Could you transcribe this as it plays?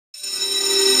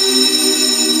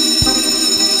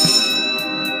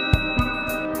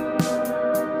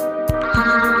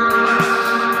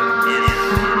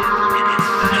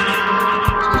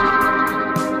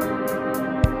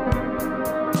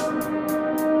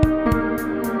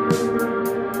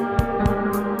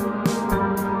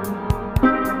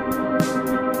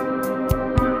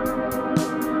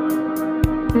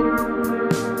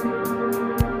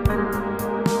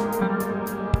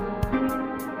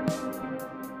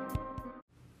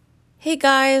Hey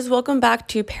guys, welcome back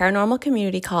to Paranormal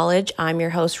Community College. I'm your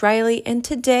host Riley, and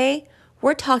today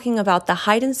we're talking about the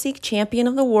hide-and-seek champion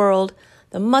of the world,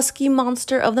 the musky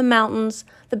monster of the mountains,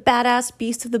 the badass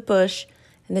beast of the bush,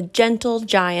 and the gentle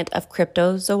giant of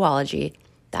cryptozoology,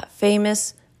 that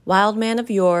famous wild man of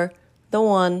yore, the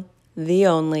one, the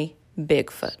only,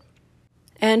 Bigfoot.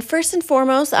 And first and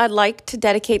foremost, I'd like to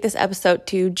dedicate this episode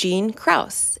to Gene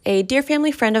Krause, a dear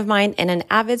family friend of mine and an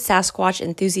avid Sasquatch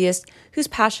enthusiast whose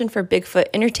passion for Bigfoot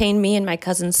entertained me and my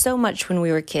cousins so much when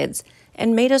we were kids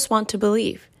and made us want to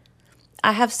believe.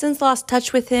 I have since lost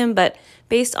touch with him, but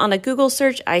based on a Google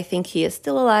search, I think he is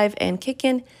still alive and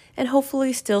kicking and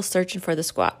hopefully still searching for the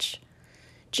Squatch.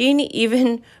 Gene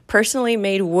even personally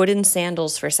made wooden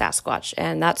sandals for Sasquatch,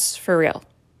 and that's for real.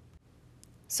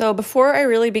 So before I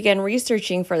really began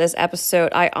researching for this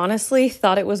episode, I honestly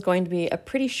thought it was going to be a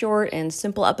pretty short and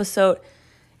simple episode.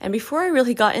 And before I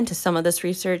really got into some of this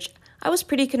research, I was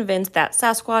pretty convinced that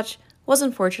Sasquatch was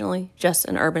unfortunately just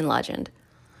an urban legend.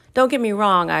 Don't get me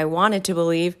wrong, I wanted to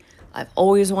believe. I've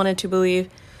always wanted to believe.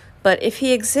 But if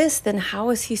he exists, then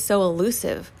how is he so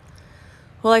elusive?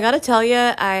 Well, I gotta tell you,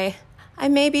 I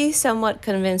may be somewhat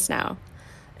convinced now.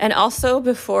 And also,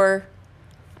 before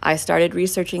I started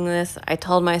researching this, I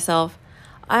told myself,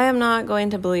 I am not going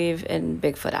to believe in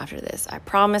Bigfoot after this. I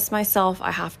promised myself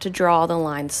I have to draw the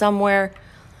line somewhere.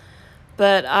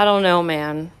 But I don't know,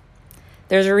 man.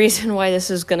 There's a reason why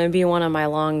this is going to be one of my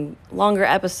longer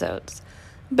episodes.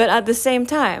 But at the same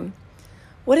time,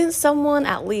 wouldn't someone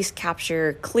at least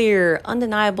capture clear,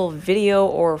 undeniable video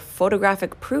or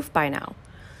photographic proof by now?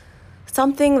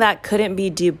 Something that couldn't be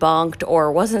debunked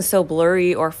or wasn't so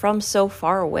blurry or from so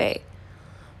far away.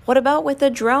 What about with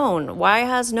a drone? Why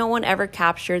has no one ever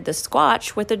captured the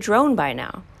Squatch with a drone by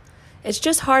now? It's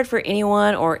just hard for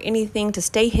anyone or anything to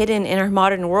stay hidden in our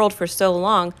modern world for so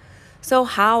long. So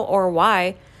how or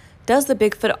why does the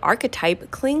Bigfoot archetype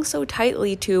cling so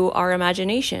tightly to our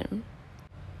imagination?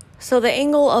 So the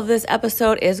angle of this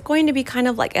episode is going to be kind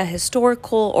of like a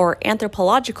historical or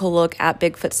anthropological look at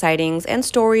Bigfoot sightings and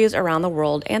stories around the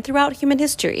world and throughout human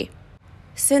history.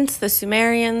 Since the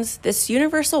Sumerians, this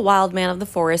universal wild man of the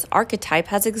forest archetype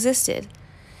has existed.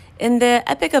 In the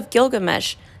Epic of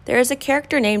Gilgamesh, there is a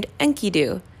character named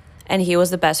Enkidu, and he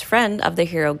was the best friend of the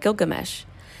hero Gilgamesh.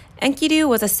 Enkidu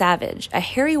was a savage, a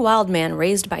hairy wild man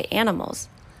raised by animals.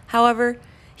 However,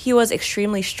 he was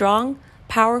extremely strong,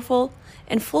 powerful,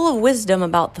 and full of wisdom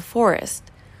about the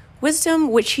forest. Wisdom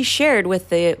which he shared with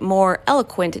the more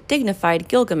eloquent, dignified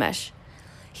Gilgamesh.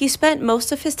 He spent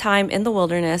most of his time in the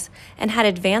wilderness and had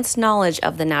advanced knowledge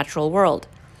of the natural world.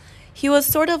 He was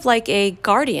sort of like a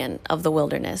guardian of the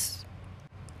wilderness.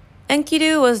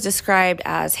 Enkidu was described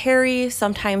as hairy,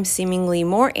 sometimes seemingly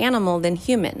more animal than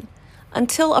human,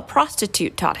 until a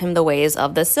prostitute taught him the ways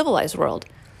of the civilized world.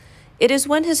 It is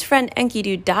when his friend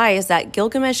Enkidu dies that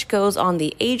Gilgamesh goes on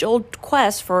the age-old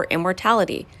quest for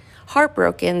immortality,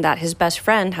 heartbroken that his best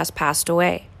friend has passed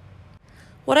away.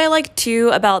 What I like too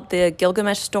about the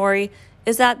Gilgamesh story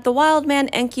is that the wild man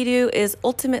Enkidu is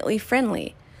ultimately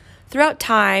friendly. Throughout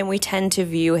time, we tend to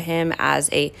view him as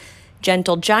a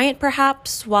gentle giant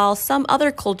perhaps, while some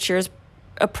other cultures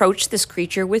approach this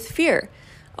creature with fear.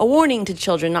 A warning to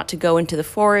children not to go into the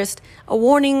forest, a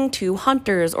warning to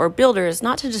hunters or builders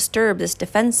not to disturb this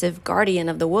defensive guardian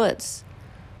of the woods.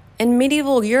 In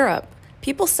medieval Europe,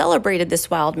 people celebrated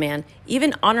this wild man,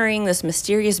 even honoring this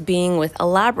mysterious being with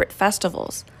elaborate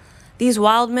festivals. These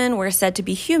wild men were said to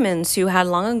be humans who had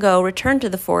long ago returned to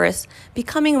the forest,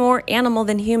 becoming more animal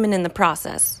than human in the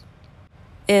process.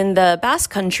 In the Basque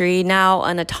Country, now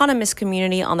an autonomous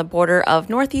community on the border of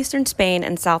northeastern Spain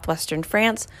and southwestern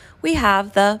France, we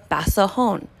have the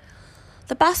Basahon.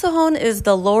 The Basahon is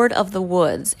the lord of the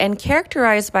woods and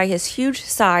characterized by his huge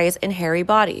size and hairy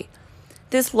body.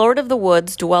 This lord of the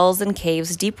woods dwells in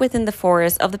caves deep within the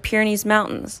forest of the Pyrenees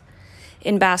Mountains.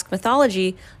 In Basque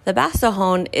mythology, the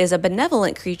Basahon is a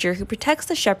benevolent creature who protects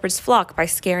the shepherd's flock by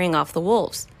scaring off the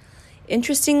wolves.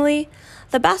 Interestingly,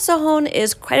 the Basahon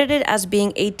is credited as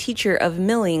being a teacher of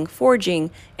milling, forging,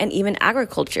 and even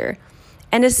agriculture,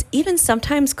 and is even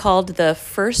sometimes called the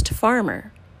first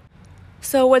farmer.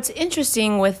 So what's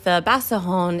interesting with the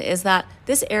Basahon is that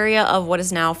this area of what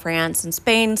is now France and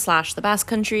Spain / the Basque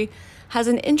Country has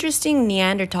an interesting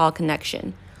Neanderthal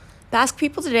connection. Basque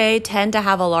people today tend to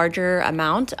have a larger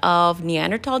amount of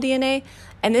Neanderthal DNA,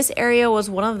 and this area was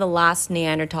one of the last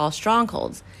Neanderthal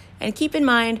strongholds. And keep in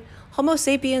mind, Homo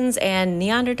sapiens and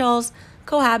Neanderthals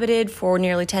cohabited for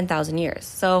nearly 10,000 years,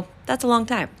 so that's a long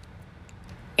time.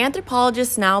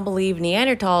 Anthropologists now believe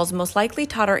Neanderthals most likely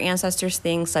taught our ancestors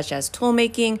things such as tool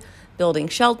making, building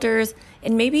shelters,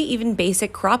 and maybe even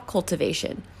basic crop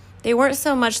cultivation. They weren't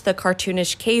so much the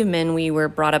cartoonish cavemen we were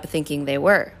brought up thinking they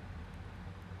were.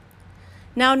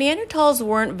 Now, Neanderthals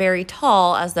weren't very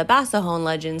tall, as the Basahone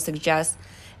legend suggests,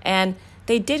 and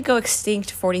they did go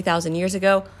extinct 40,000 years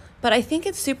ago, but I think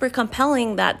it's super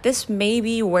compelling that this may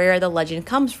be where the legend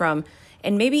comes from,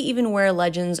 and maybe even where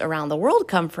legends around the world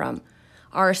come from,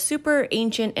 are super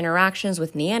ancient interactions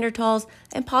with Neanderthals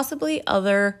and possibly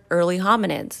other early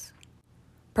hominids.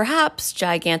 Perhaps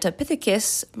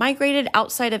Gigantopithecus migrated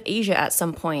outside of Asia at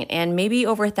some point, and maybe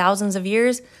over thousands of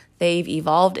years, they've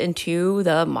evolved into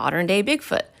the modern-day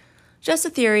Bigfoot. Just a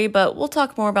theory, but we'll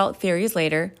talk more about theories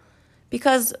later.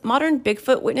 Because modern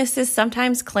Bigfoot witnesses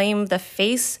sometimes claim the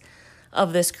face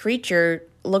of this creature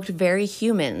looked very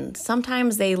human.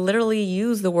 Sometimes they literally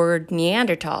use the word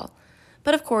Neanderthal.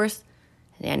 But of course,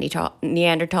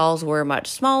 Neanderthals were much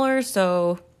smaller,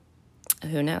 so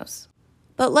who knows?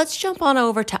 But let's jump on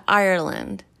over to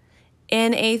Ireland.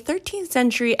 In a 13th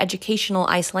century educational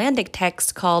Icelandic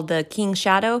text called the King's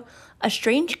Shadow, a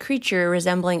strange creature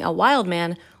resembling a wild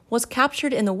man was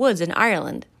captured in the woods in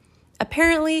Ireland.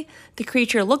 Apparently, the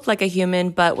creature looked like a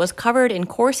human but was covered in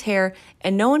coarse hair,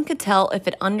 and no one could tell if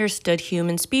it understood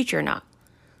human speech or not.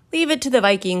 Leave it to the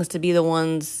Vikings to be the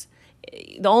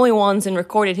only ones in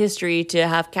recorded history to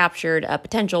have captured a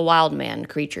potential wild man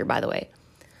creature, by the way.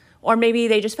 Or maybe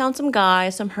they just found some guy,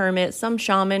 some hermit, some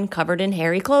shaman covered in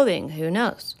hairy clothing. Who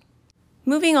knows?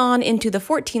 Moving on into the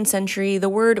 14th century, the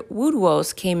word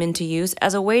woodwose came into use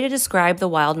as a way to describe the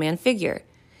wild man figure.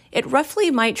 It roughly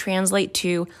might translate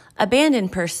to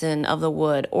abandoned person of the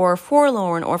wood or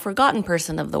forlorn or forgotten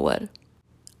person of the wood.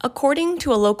 According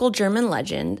to a local German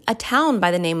legend, a town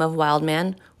by the name of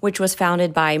Wildman, which was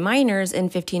founded by miners in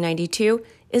 1592,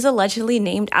 is allegedly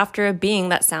named after a being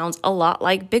that sounds a lot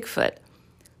like Bigfoot.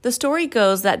 The story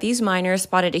goes that these miners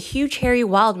spotted a huge hairy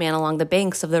wild man along the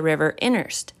banks of the river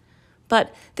Innerst.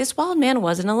 But this wild man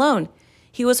wasn't alone.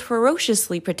 He was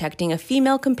ferociously protecting a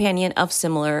female companion of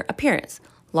similar appearance,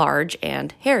 large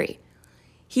and hairy.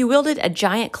 He wielded a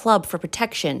giant club for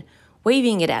protection,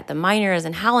 waving it at the miners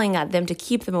and howling at them to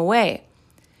keep them away.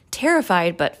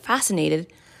 Terrified but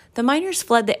fascinated, the miners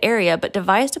fled the area but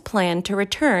devised a plan to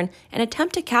return and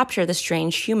attempt to capture the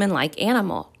strange human-like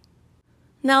animal.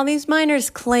 Now, these miners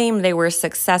claim they were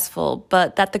successful,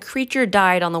 but that the creature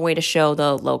died on the way to show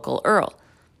the local earl.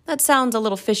 That sounds a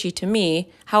little fishy to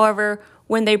me. However,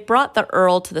 when they brought the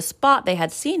earl to the spot they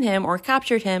had seen him or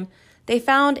captured him, they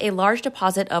found a large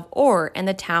deposit of ore, and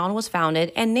the town was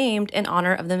founded and named in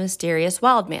honor of the mysterious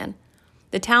wild man.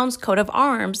 The town's coat of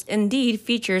arms indeed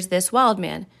features this wild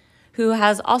man, who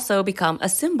has also become a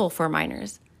symbol for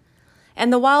miners.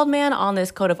 And the wild man on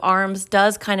this coat of arms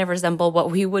does kind of resemble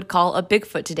what we would call a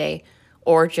Bigfoot today,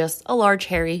 or just a large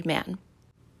hairy man.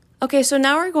 Okay, so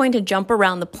now we're going to jump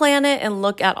around the planet and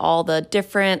look at all the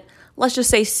different, let's just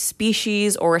say,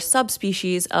 species or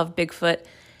subspecies of Bigfoot,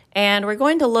 and we're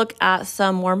going to look at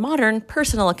some more modern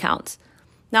personal accounts.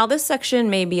 Now, this section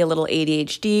may be a little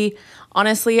ADHD.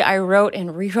 Honestly, I wrote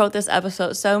and rewrote this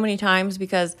episode so many times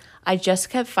because I just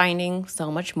kept finding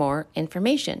so much more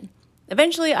information.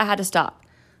 Eventually, I had to stop.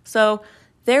 So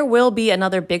there will be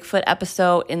another Bigfoot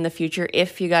episode in the future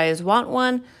if you guys want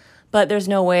one, but there's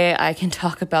no way I can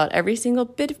talk about every single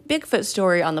Bigfoot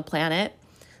story on the planet.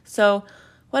 So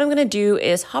what I'm going to do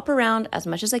is hop around as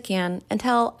much as I can and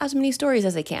tell as many stories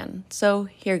as I can. So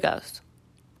here goes.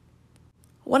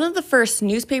 One of the first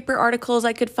newspaper articles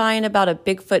I could find about a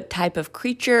Bigfoot type of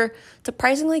creature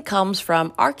surprisingly comes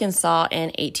from Arkansas in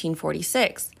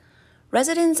 1846.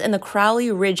 Residents in the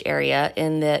Crowley Ridge area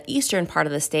in the eastern part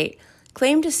of the state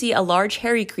claimed to see a large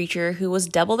hairy creature who was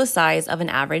double the size of an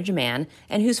average man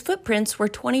and whose footprints were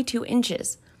 22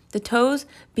 inches, the toes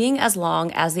being as long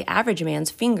as the average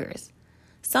man's fingers.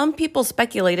 Some people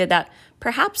speculated that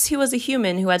perhaps he was a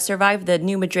human who had survived the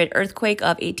New Madrid earthquake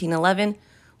of 1811,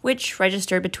 which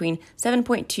registered between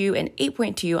 7.2 and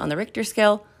 8.2 on the Richter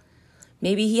scale.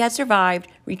 Maybe he had survived,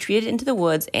 retreated into the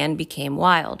woods, and became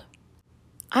wild.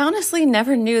 I honestly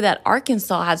never knew that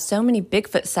Arkansas had so many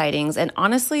Bigfoot sightings and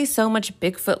honestly so much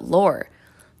Bigfoot lore.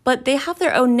 But they have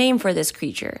their own name for this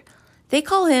creature. They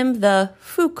call him the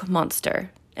Fook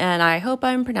monster, and I hope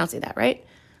I'm pronouncing that right.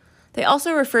 They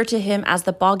also refer to him as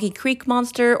the Boggy Creek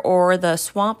monster or the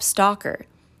swamp stalker.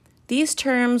 These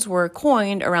terms were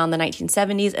coined around the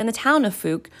 1970s in the town of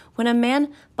Fook when a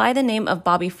man by the name of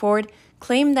Bobby Ford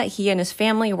claimed that he and his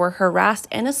family were harassed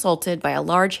and assaulted by a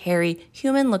large, hairy,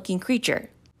 human-looking creature.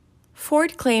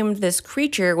 Ford claimed this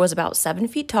creature was about 7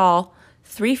 feet tall,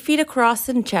 3 feet across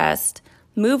in chest,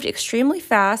 moved extremely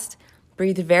fast,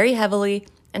 breathed very heavily,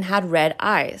 and had red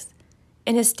eyes.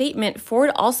 In his statement,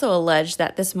 Ford also alleged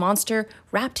that this monster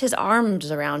wrapped his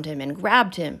arms around him and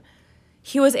grabbed him.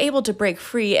 He was able to break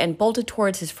free and bolted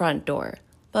towards his front door.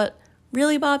 But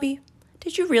really, Bobby?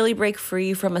 Did you really break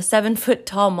free from a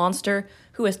 7-foot-tall monster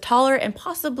who is taller and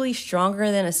possibly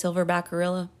stronger than a silverback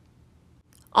gorilla?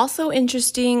 Also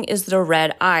interesting is the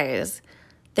red eyes.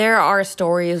 There are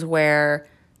stories where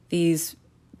these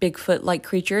Bigfoot-like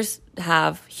creatures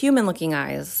have human-looking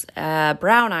eyes,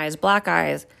 brown eyes, black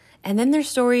eyes, and then there's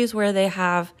stories where they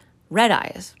have red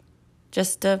eyes.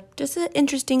 Just an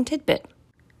interesting tidbit.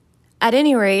 At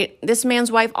any rate, this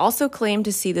man's wife also claimed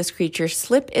to see this creature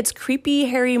slip its creepy,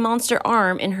 hairy monster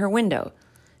arm in her window.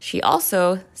 She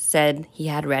also said he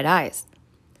had red eyes.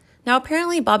 Now,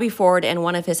 apparently, Bobby Ford and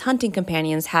one of his hunting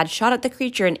companions had shot at the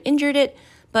creature and injured it,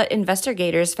 but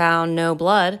investigators found no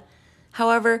blood.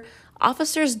 However,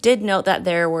 officers did note that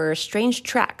there were strange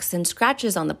tracks and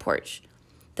scratches on the porch.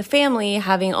 The family,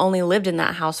 having only lived in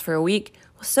that house for a week,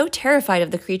 was so terrified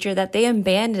of the creature that they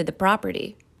abandoned the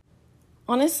property.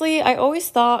 Honestly, I always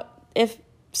thought if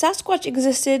Sasquatch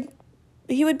existed,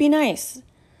 he would be nice.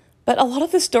 But a lot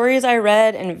of the stories I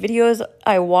read and videos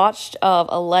I watched of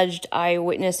alleged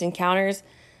eyewitness encounters,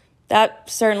 that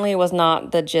certainly was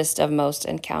not the gist of most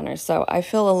encounters. So I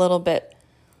feel a little bit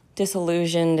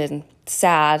disillusioned and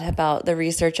sad about the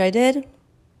research I did.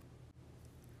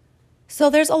 So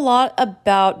there's a lot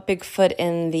about Bigfoot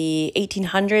in the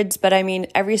 1800s, but I mean,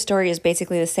 every story is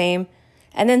basically the same.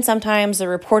 And then sometimes the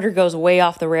reporter goes way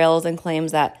off the rails and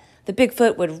claims that the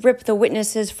Bigfoot would rip the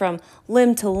witnesses from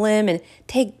limb to limb and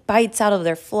take bites out of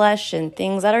their flesh and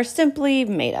things that are simply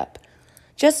made up.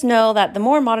 Just know that the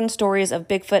more modern stories of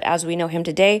Bigfoot as we know him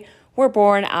today were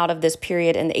born out of this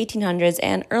period in the 1800s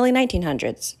and early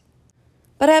 1900s.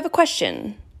 But I have a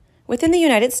question. Within the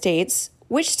United States,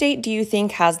 which state do you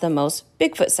think has the most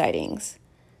Bigfoot sightings?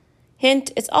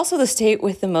 Hint, it's also the state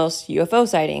with the most UFO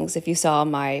sightings if you saw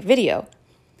my video.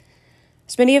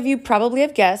 As many of you probably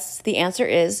have guessed, the answer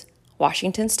is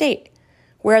Washington State,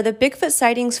 where the Bigfoot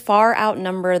sightings far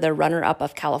outnumber the runner-up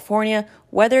of California,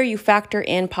 whether you factor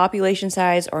in population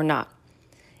size or not.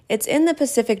 It's in the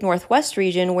Pacific Northwest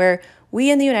region where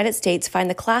we in the United States find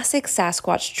the classic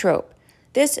Sasquatch trope.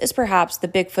 This is perhaps the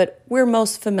Bigfoot we're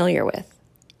most familiar with.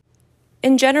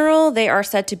 In general, they are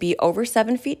said to be over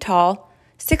 7 feet tall,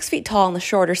 6 feet tall on the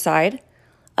shorter side,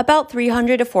 about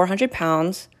 300 to 400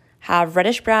 pounds, have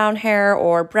reddish-brown hair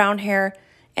or brown hair,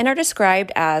 and are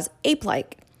described as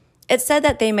ape-like. It's said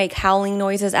that they make howling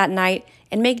noises at night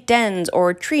and make dens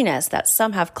or tree nests that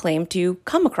some have claimed to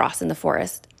come across in the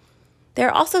forest. They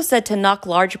are also said to knock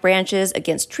large branches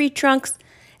against tree trunks,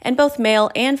 and both male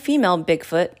and female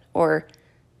Bigfoot, or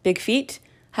big feet,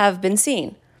 have been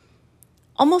seen.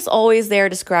 Almost always they are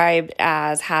described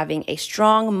as having a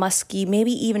strong, musky,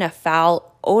 maybe even a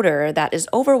foul odor that is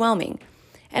overwhelming.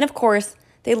 And of course,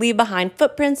 they leave behind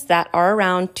footprints that are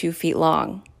around 2 feet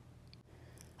long.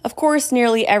 Of course,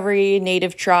 nearly every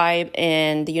native tribe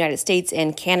in the United States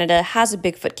and Canada has a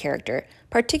Bigfoot character,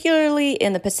 particularly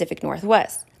in the Pacific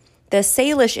Northwest. The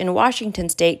Salish in Washington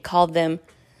state called them,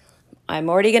 I'm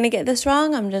already going to get this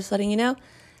wrong, I'm just letting you know,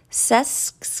 Sasquatch,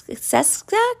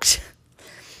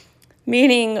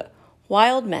 meaning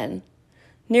wild men.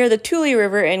 Near the Tule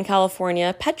River in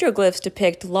California, petroglyphs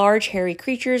depict large hairy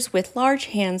creatures with large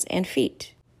hands and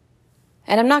feet.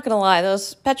 And I'm not going to lie,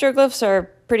 those petroglyphs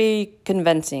are pretty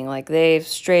convincing. Like, they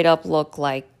straight up look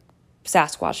like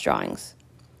Sasquatch drawings.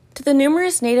 To the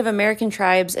numerous Native American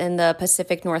tribes in the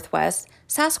Pacific Northwest,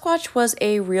 Sasquatch was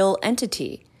a real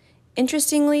entity.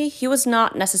 Interestingly, he was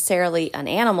not necessarily an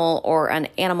animal or an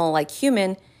animal like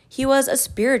human, he was a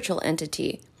spiritual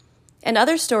entity. In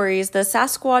other stories, the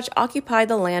Sasquatch occupied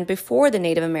the land before the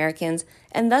Native Americans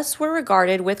and thus were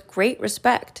regarded with great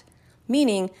respect,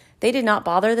 meaning they did not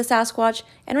bother the Sasquatch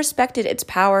and respected its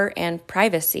power and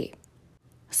privacy.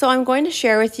 So I'm going to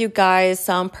share with you guys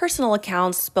some personal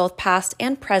accounts, both past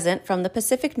and present, from the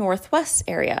Pacific Northwest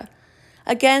area.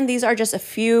 Again, these are just a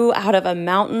few out of a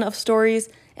mountain of stories,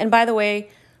 and by the way,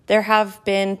 there have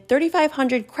been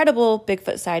 3,500 credible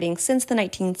Bigfoot sightings since the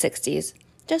 1960s.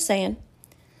 Just saying.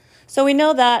 So we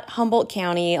know that Humboldt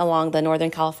County along the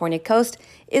Northern California coast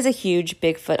is a huge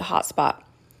Bigfoot hotspot,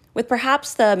 with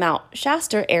perhaps the Mount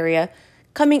Shasta area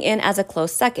coming in as a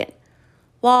close second.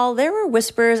 While there were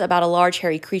whispers about a large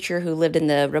hairy creature who lived in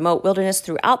the remote wilderness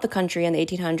throughout the country in the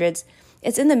 1800s,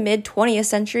 it's in the mid-20th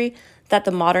century that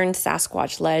the modern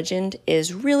Sasquatch legend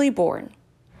is really born.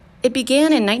 It began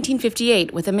in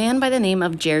 1958 with a man by the name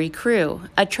of Jerry Crew,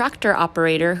 a tractor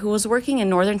operator who was working in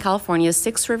Northern California's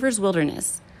Six Rivers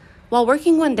wilderness. While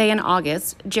working one day in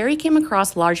August, Jerry came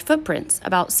across large footprints,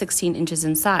 about 16 inches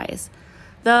in size.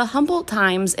 The Humboldt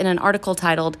Times, in an article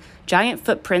titled "Giant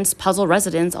Footprints Puzzle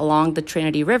Residents Along the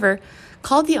Trinity River,"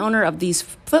 called the owner of these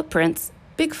footprints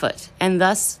Bigfoot, and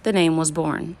thus the name was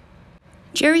born.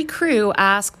 Jerry Crew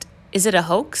asked, "Is it a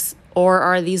hoax, or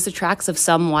are these the tracks of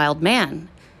some wild man?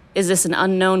 Is this an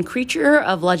unknown creature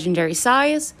of legendary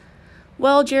size?"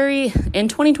 Well, Jerry, in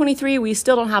 2023, we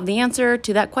still don't have the answer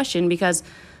to that question because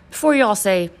before you all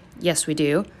say, yes, we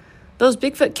do, those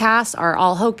Bigfoot casts are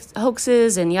all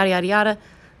hoaxes and yada, yada, yada,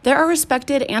 there are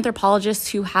respected anthropologists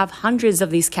who have hundreds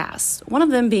of these casts, one of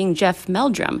them being Jeff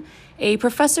Meldrum, a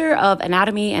professor of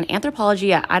anatomy and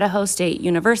anthropology at Idaho State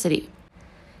University.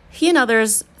 He and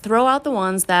others throw out the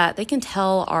ones that they can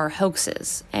tell are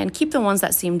hoaxes and keep the ones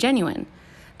that seem genuine.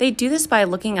 They do this by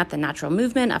looking at the natural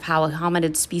movement of how a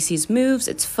hominid species moves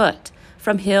its foot,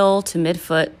 from heel to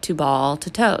midfoot to ball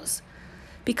to toes.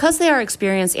 Because they are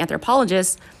experienced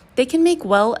anthropologists, they can make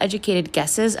well-educated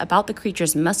guesses about the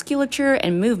creature's musculature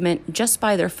and movement just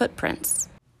by their footprints.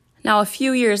 Now, a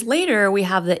few years later, we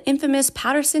have the infamous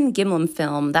Patterson-Gimlin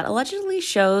film that allegedly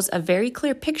shows a very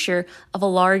clear picture of a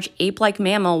large ape-like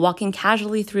mammal walking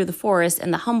casually through the forest in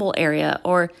the Humboldt area,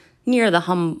 or near the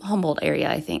Humboldt area,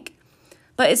 I think.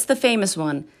 But it's the famous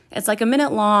one. It's like a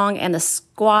minute long, and the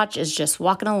Sasquatch is just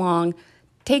walking along,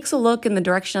 takes a look in the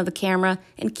direction of the camera,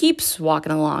 and keeps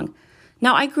walking along.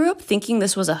 Now, I grew up thinking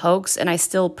this was a hoax, and I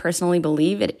still personally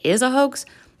believe it is a hoax,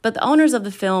 but the owners of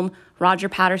the film, Roger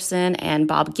Patterson and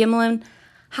Bob Gimlin,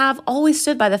 have always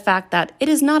stood by the fact that it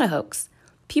is not a hoax.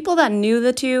 People that knew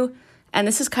the two, and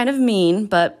this is kind of mean,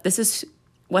 but this is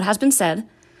what has been said,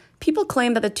 people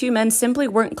claim that the two men simply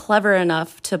weren't clever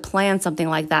enough to plan something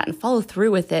like that and follow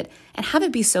through with it and have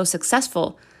it be so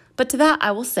successful. But to that,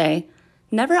 I will say,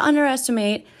 never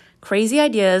underestimate crazy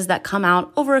ideas that come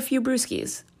out over a few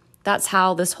brewskis. That's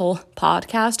how this whole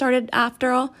podcast started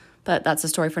after all, but that's a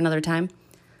story for another time.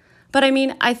 But I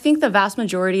mean, I think the vast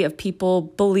majority of people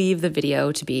believe the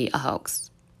video to be a hoax.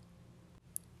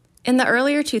 In the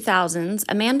earlier 2000s,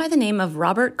 a man by the name of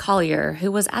Robert Collier,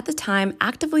 who was at the time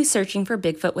actively searching for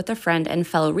Bigfoot with a friend and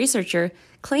fellow researcher,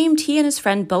 claimed he and his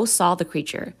friend both saw the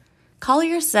creature.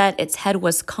 Collier said its head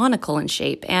was conical in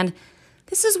shape, and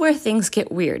this is where things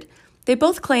get weird. They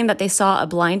both claimed that they saw a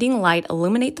blinding light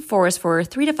illuminate the forest for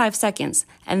 3 to 5 seconds,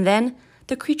 and then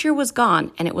the creature was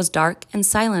gone and it was dark and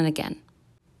silent again.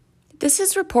 This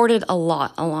is reported a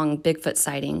lot along Bigfoot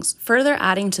sightings, further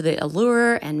adding to the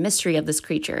allure and mystery of this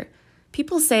creature.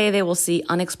 People say they will see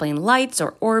unexplained lights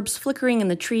or orbs flickering in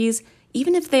the trees,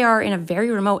 even if they are in a very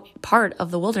remote part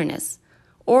of the wilderness.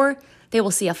 Or they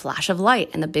will see a flash of light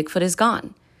and the Bigfoot is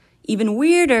gone. Even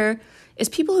weirder is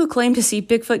people who claim to see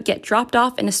Bigfoot get dropped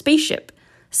off in a spaceship.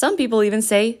 Some people even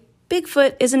say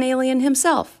Bigfoot is an alien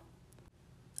himself.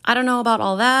 I don't know about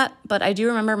all that, but I do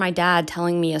remember my dad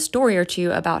telling me a story or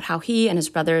two about how he and his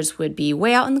brothers would be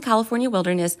way out in the California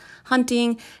wilderness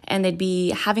hunting, and they'd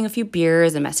be having a few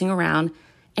beers and messing around,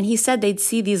 and he said they'd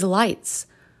see these lights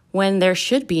when there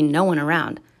should be no one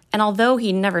around. And although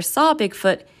he never saw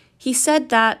Bigfoot, he said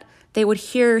that they would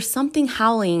hear something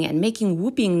howling and making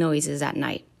whooping noises at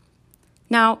night.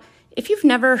 Now, if you've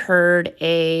never heard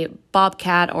a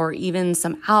bobcat or even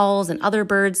some owls and other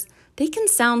birds, they can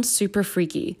sound super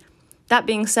freaky. That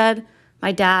being said,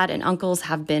 my dad and uncles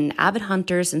have been avid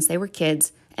hunters since they were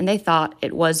kids, and they thought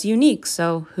it was unique,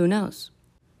 so who knows?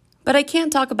 But I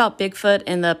can't talk about Bigfoot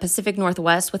in the Pacific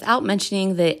Northwest without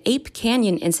mentioning the Ape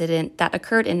Canyon incident that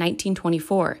occurred in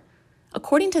 1924.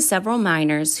 According to several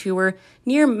miners who were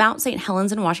near Mount St.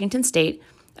 Helens in Washington state,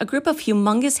 a group of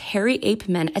humongous hairy ape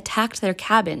men attacked their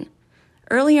cabin.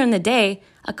 Earlier in the day,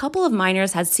 a couple of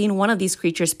miners had seen one of these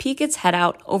creatures peek its head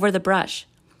out over the brush.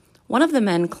 One of the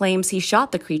men claims he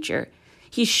shot the creature.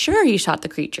 He's sure he shot the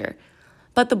creature,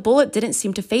 but the bullet didn't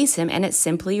seem to faze him and it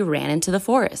simply ran into the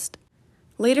forest.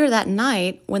 Later that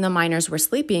night, when the miners were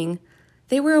sleeping,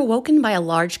 they were awoken by a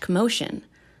large commotion,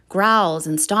 growls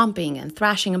and stomping and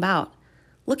thrashing about.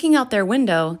 Looking out their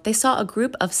window, they saw a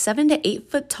group of 7 to 8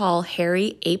 foot tall,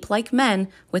 hairy, ape-like men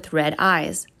with red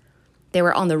eyes. They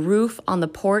were on the roof, on the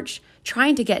porch,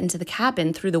 trying to get into the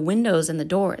cabin through the windows and the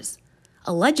doors.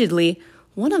 Allegedly,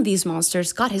 one of these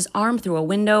monsters got his arm through a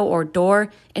window or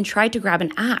door and tried to grab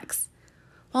an axe.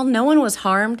 While no one was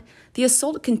harmed, the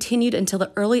assault continued until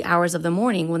the early hours of the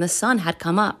morning when the sun had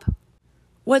come up.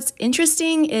 What's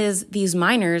interesting is these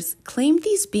miners claimed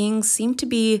these beings seemed to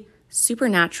be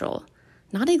supernatural,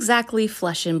 not exactly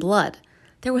flesh and blood.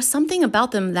 There was something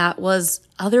about them that was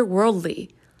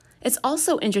otherworldly. It's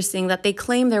also interesting that they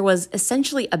claim there was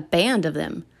essentially a band of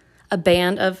them, a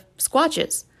band of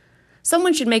Squatches.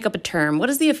 Someone should make up a term.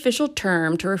 What is the official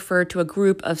term to refer to a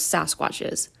group of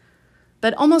Sasquatches?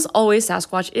 but almost always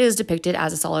Sasquatch is depicted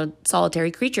as a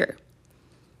solitary creature.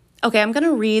 Okay, I'm going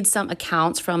to read some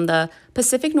accounts from the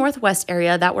Pacific Northwest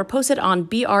area that were posted on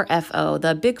BRFO,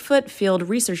 the Bigfoot Field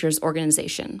Researchers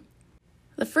Organization.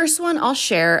 The first one I'll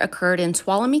share occurred in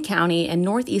Tuolumne County in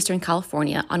northeastern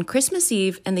California on Christmas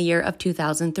Eve in the year of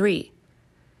 2003.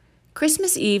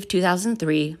 Christmas Eve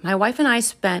 2003, my wife and I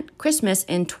spent Christmas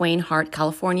in Twain Harte,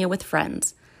 California with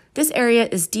friends. This area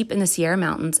is deep in the Sierra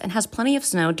Mountains and has plenty of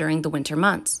snow during the winter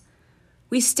months.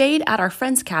 We stayed at our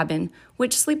friend's cabin,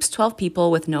 which sleeps 12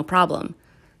 people with no problem.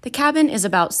 The cabin is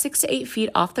about 6 to 8 feet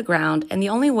off the ground, and the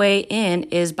only way in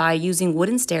is by using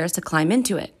wooden stairs to climb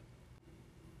into it.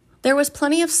 There was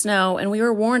plenty of snow, and we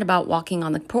were warned about walking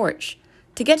on the porch.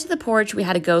 To get to the porch, we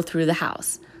had to go through the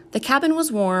house. The cabin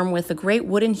was warm with a great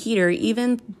wooden heater,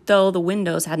 even though the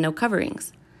windows had no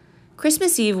coverings.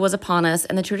 Christmas Eve was upon us,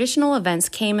 and the traditional events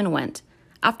came and went.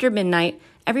 After midnight,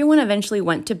 everyone eventually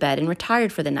went to bed and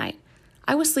retired for the night.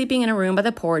 I was sleeping in a room by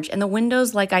the porch, and the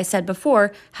windows, like I said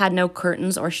before, had no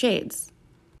curtains or shades.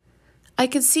 I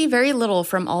could see very little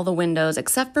from all the windows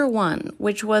except for one,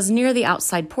 which was near the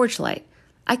outside porch light.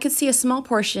 I could see a small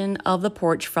portion of the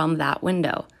porch from that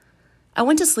window. I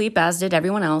went to sleep, as did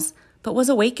everyone else, but was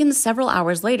awakened several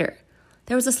hours later.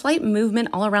 There was a slight movement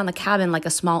all around the cabin like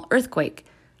a small earthquake.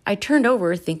 I turned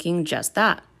over thinking just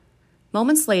that.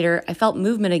 Moments later, I felt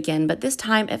movement again, but this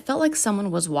time it felt like someone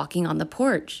was walking on the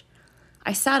porch.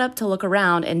 I sat up to look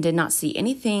around and did not see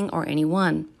anything or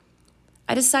anyone.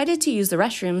 I decided to use the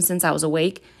restroom since I was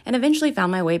awake and eventually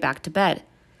found my way back to bed.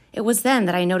 It was then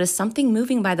that I noticed something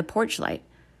moving by the porch light.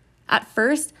 At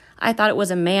first, I thought it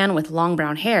was a man with long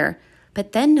brown hair,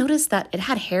 but then noticed that it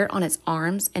had hair on its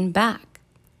arms and back.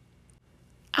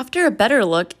 After a better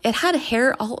look, it had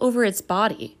hair all over its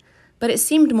body, but it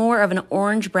seemed more of an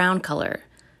orange-brown color.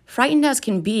 Frightened as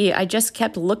can be, I just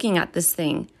kept looking at this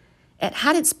thing. It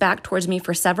had its back towards me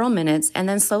for several minutes and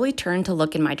then slowly turned to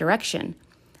look in my direction.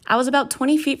 I was about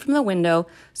 20 feet from the window,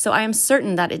 so I am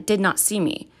certain that it did not see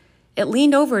me. It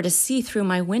leaned over to see through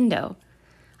my window.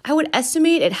 I would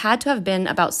estimate it had to have been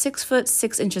about 6 foot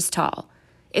 6 inches tall.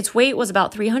 Its weight was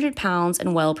about 300 pounds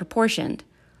and well proportioned.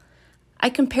 I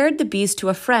compared the beast to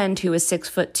a friend who is 6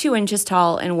 foot 2 inches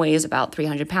tall and weighs about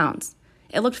 300 pounds.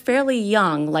 It looked fairly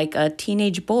young, like a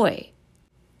teenage boy.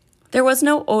 There was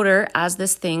no odor as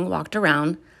this thing walked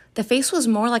around. The face was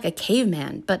more like a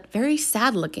caveman, but very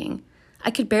sad looking.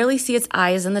 I could barely see its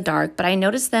eyes in the dark, but I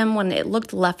noticed them when it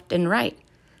looked left and right.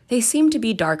 They seemed to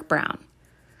be dark brown.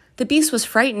 The beast was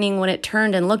frightening when it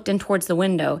turned and looked in towards the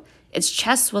window. Its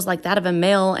chest was like that of a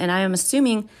male, and I am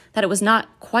assuming that it was not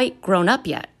quite grown up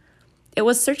yet. It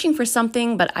was searching for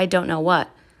something, but I don't know what.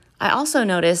 I also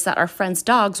noticed that our friend's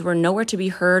dogs were nowhere to be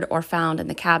heard or found in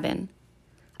the cabin.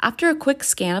 After a quick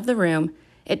scan of the room,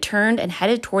 it turned and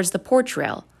headed towards the porch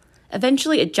rail.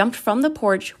 Eventually, it jumped from the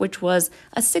porch, which was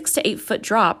a 6 to 8 foot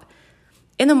drop.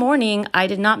 In the morning, I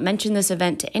did not mention this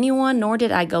event to anyone, nor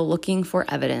did I go looking for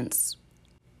evidence.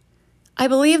 I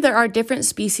believe there are different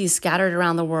species scattered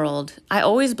around the world. I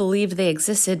always believed they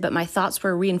existed, but my thoughts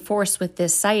were reinforced with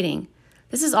this sighting.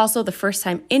 This is also the first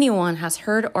time anyone has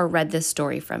heard or read this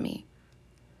story from me.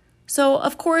 So,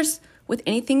 of course, with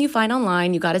anything you find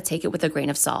online, you got to take it with a grain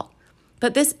of salt.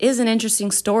 But this is an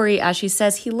interesting story, as she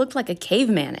says he looked like a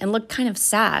caveman and looked kind of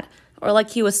sad, or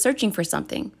like he was searching for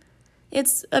something.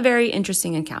 It's a very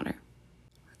interesting encounter.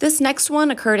 This next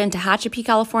one occurred in Tehachapi,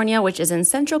 California, which is in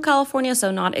Central California, so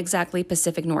not exactly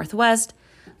Pacific Northwest.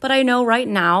 But I know right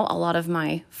now a lot of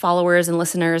my followers and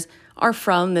listeners are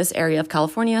from this area of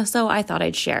California, so I thought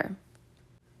I'd share.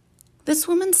 This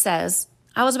woman says,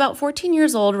 I was about 14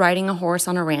 years old riding a horse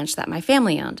on a ranch that my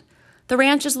family owned. The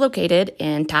ranch is located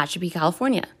in Tehachapi,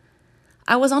 California.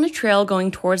 I was on a trail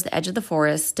going towards the edge of the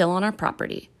forest, still on our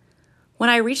property. When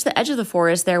I reached the edge of the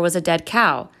forest, there was a dead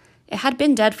cow. It had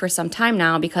been dead for some time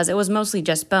now because it was mostly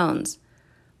just bones.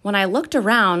 When I looked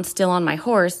around, still on my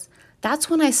horse, that's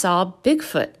when I saw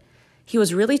Bigfoot. He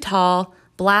was really tall,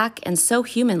 black, and so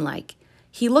human-like.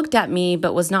 He looked at me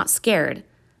but was not scared.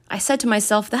 I said to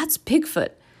myself, that's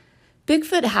Bigfoot.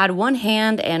 Bigfoot had one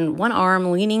hand and one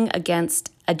arm leaning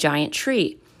against a giant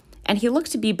tree, and he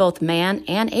looked to be both man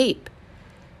and ape.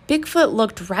 Bigfoot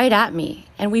looked right at me,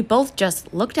 and we both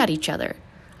just looked at each other.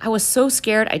 I was so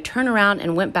scared I turned around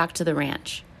and went back to the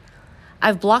ranch.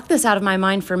 I've blocked this out of my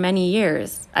mind for many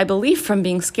years, I believe from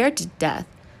being scared to death.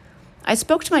 I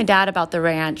spoke to my dad about the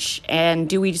ranch, and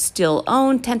do we still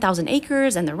own 10,000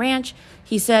 acres and the ranch?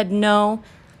 He said no,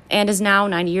 and is now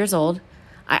 90 years old.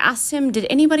 I asked him, did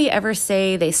anybody ever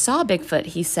say they saw Bigfoot?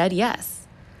 He said yes.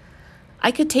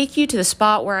 I could take you to the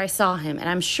spot where I saw him, and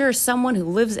I'm sure someone who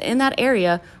lives in that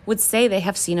area would say they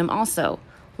have seen him also.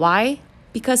 Why?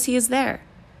 Because he is there.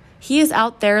 He is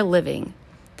out there living.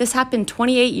 This happened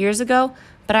 28 years ago,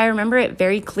 but I remember it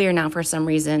very clear now for some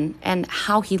reason, and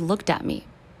how he looked at me.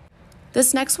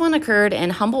 This next one occurred in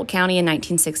Humboldt County in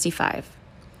 1965.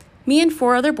 Me and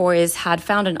 4 other boys had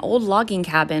found an old logging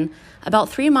cabin about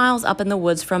 3 miles up in the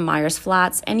woods from Myers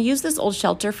Flats and used this old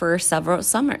shelter for several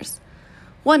summers.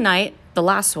 One night, the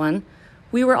last one,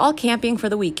 we were all camping for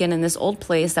the weekend in this old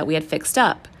place that we had fixed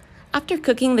up. After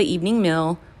cooking the evening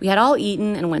meal, we had all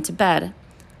eaten and went to bed.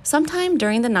 Sometime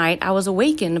during the night, I was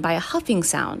awakened by a huffing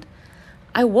sound.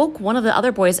 I woke one of the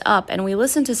other boys up and we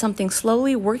listened to something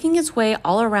slowly working its way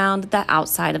all around the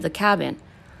outside of the cabin.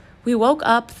 We woke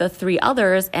up the 3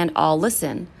 others and all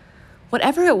listened.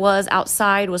 Whatever it was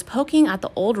outside was poking at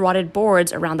the old rotted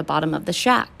boards around the bottom of the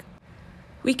shack.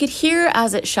 We could hear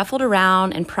as it shuffled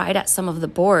around and pried at some of the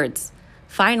boards.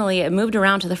 Finally, it moved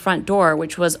around to the front door,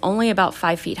 which was only about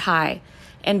 5 feet high,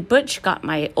 and Butch got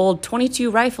my old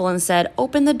 .22 rifle and said,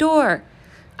 "Open the door."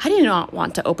 I did not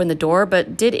want to open the door,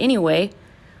 but did anyway.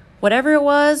 Whatever it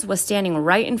was standing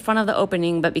right in front of the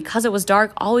opening, but because it was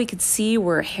dark, all we could see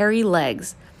were hairy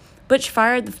legs. Butch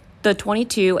fired the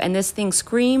 .22, and this thing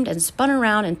screamed and spun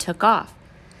around and took off.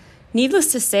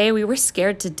 Needless to say, we were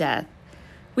scared to death.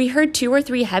 We heard 2 or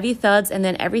 3 heavy thuds, and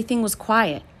then everything was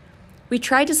quiet. We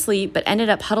tried to sleep, but ended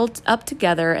up huddled up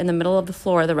together in the middle of the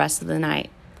floor the rest of the night.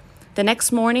 The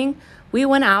next morning, we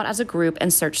went out as a group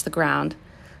and searched the ground.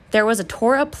 There was a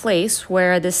tore-up place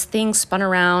where this thing spun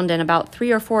around and about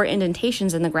 3 or 4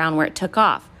 indentations in the ground where it took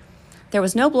off. There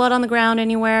was no blood on the ground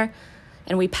anywhere,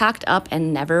 and we packed up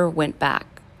and never went back.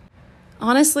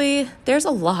 Honestly, there's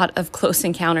a lot of close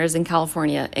encounters in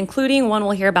California, including one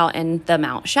we'll hear about in the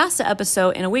Mount Shasta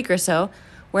episode in a week or so,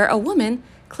 where a woman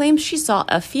claims she saw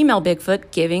a female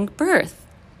Bigfoot giving birth.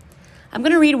 I'm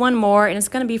going to read one more, and it's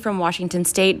going to be from Washington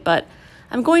State, but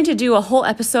I'm going to do a whole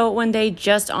episode one day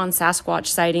just on Sasquatch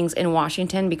sightings in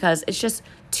Washington because it's just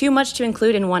too much to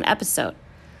include in one episode.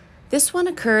 This one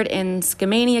occurred in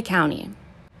Skamania County.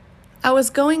 I was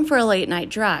going for a late night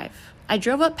drive. I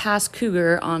drove up past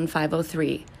Cougar on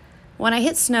 503. When I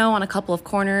hit snow on a couple of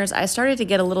corners, I started to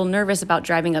get a little nervous about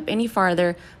driving up any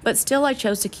farther, but still I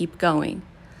chose to keep going.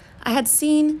 I had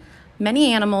seen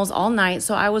many animals all night,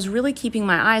 so I was really keeping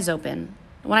my eyes open.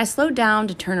 When I slowed down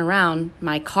to turn around,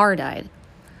 my car died.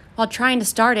 While trying to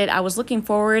start it, I was looking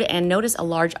forward and noticed a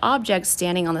large object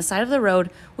standing on the side of the road,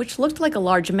 which looked like a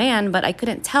large man, but I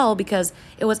couldn't tell because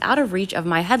it was out of reach of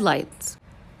my headlights.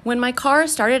 When my car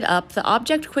started up, the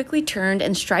object quickly turned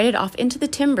and strided off into the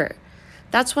timber.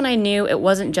 That's when I knew it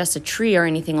wasn't just a tree or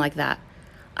anything like that.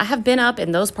 I have been up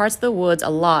in those parts of the woods a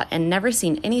lot and never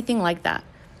seen anything like that.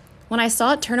 When I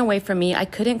saw it turn away from me, I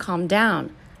couldn't calm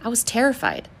down. I was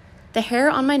terrified. The hair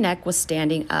on my neck was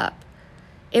standing up.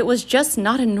 It was just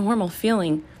not a normal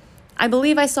feeling. I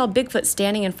believe I saw Bigfoot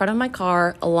standing in front of my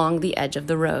car along the edge of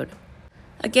the road.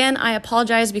 Again, I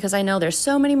apologize because I know there's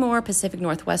so many more Pacific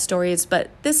Northwest stories, but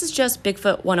this is just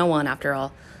Bigfoot 101 after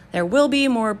all. There will be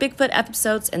more Bigfoot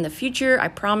episodes in the future, I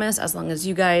promise, as long as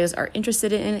you guys are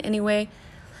interested in it anyway.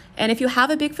 And if you have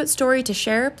a Bigfoot story to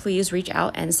share, please reach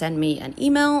out and send me an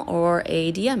email or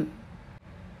a DM.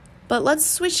 But let's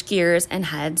switch gears and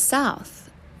head south.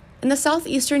 In the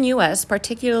southeastern U.S.,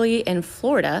 particularly in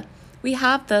Florida, we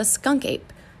have the skunk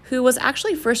ape, who was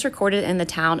actually first recorded in the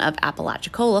town of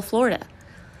Apalachicola, Florida.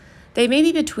 They may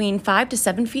be between 5 to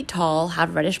 7 feet tall,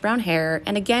 have reddish-brown hair,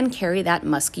 and again carry that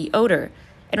musky odor,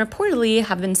 and reportedly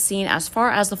have been seen as far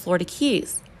as the Florida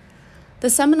Keys. The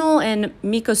Seminole and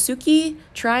Miccosukee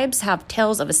tribes have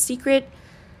tales of a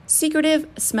secretive,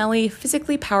 smelly,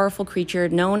 physically powerful creature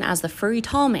known as the furry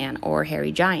tall man or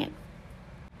hairy giant.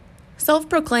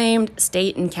 Self-proclaimed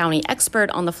state and county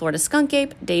expert on the Florida skunk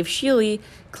ape, Dave Shealy,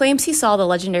 claims he saw the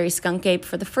legendary skunk ape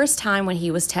for the first time when he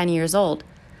was 10 years old.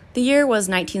 The year was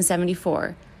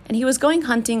 1974, and he was going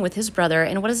hunting with his brother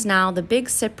in what is now the Big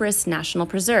Cypress National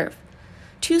Preserve.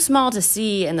 Too small to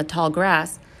see in the tall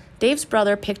grass, Dave's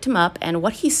brother picked him up, and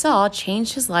what he saw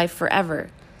changed his life forever.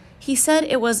 He said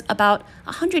it was about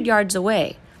 100 yards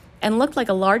away and looked like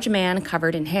a large man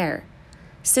covered in hair.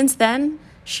 Since then,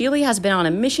 Shealy has been on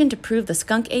a mission to prove the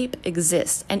skunk ape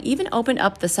exists and even opened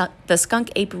up the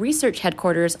skunk ape research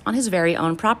headquarters on his very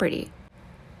own property.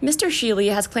 Mr.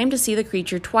 Shealy has claimed to see the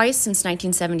creature twice since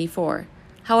 1974.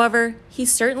 However, he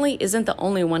certainly isn't the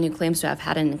only one who claims to have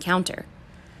had an encounter.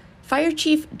 Fire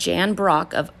Chief Jan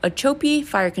Brock of Ochope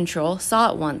Fire Control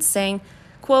saw it once, saying,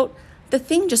 quote, "The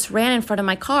thing just ran in front of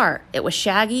my car. It was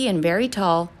shaggy and very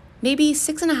tall, maybe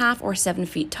 6.5 or 7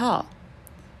 feet tall."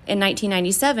 In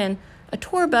 1997, a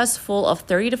tour bus full of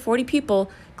 30 to 40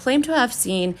 people claimed to have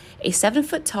seen a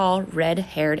 7-foot-tall,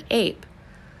 red-haired ape.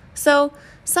 So,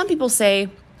 some people say,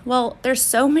 well, there's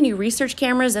so many research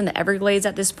cameras in the Everglades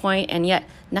at this point, and yet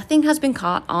nothing has been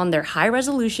caught on their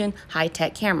high-resolution,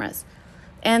 high-tech cameras.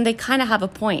 And they kind of have a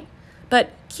point.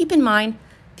 But keep in mind,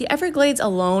 the Everglades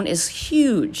alone is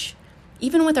huge.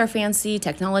 Even with our fancy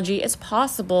technology, it's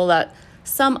possible that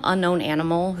some unknown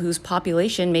animal whose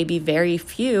population may be very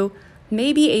few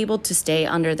may be able to stay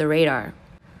under the radar.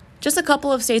 Just a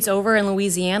couple of states over in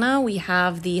Louisiana, we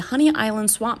have the Honey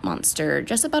Island swamp monster,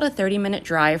 just about a 30-minute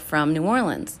drive from New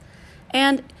Orleans.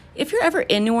 And if you're ever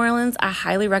in New Orleans, I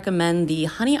highly recommend the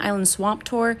Honey Island swamp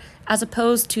tour as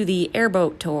opposed to the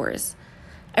airboat tours.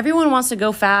 Everyone wants to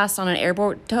go fast on an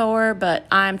airboat tour, but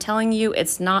I'm telling you,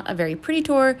 it's not a very pretty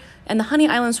tour, and the Honey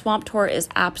Island swamp tour is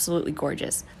absolutely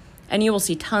gorgeous. And you will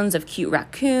see tons of cute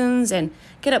raccoons and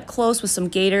get up close with some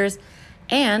gators,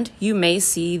 and you may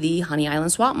see the Honey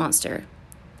Island swamp monster.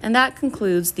 And that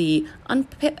concludes the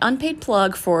unpaid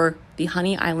plug for the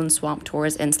Honey Island swamp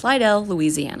tours in Slidell,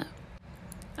 Louisiana.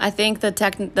 I think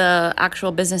the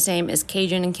actual business name is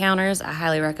Cajun Encounters. I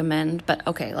highly recommend, but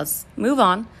okay, let's move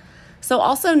on. So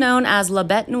also known as La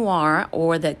Bête Noire,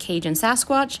 or the Cajun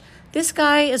Sasquatch, this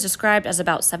guy is described as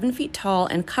about 7 feet tall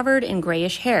and covered in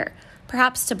grayish hair,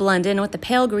 perhaps to blend in with the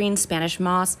pale green Spanish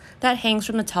moss that hangs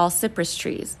from the tall cypress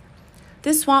trees.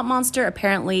 This swamp monster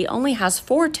apparently only has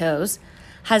 4 toes,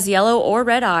 has yellow or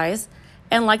red eyes,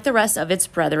 and like the rest of its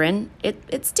brethren,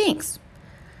 it stinks.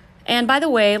 And by the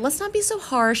way, let's not be so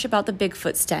harsh about the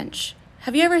Bigfoot stench.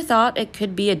 Have you ever thought it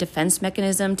could be a defense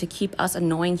mechanism to keep us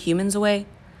annoying humans away?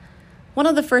 One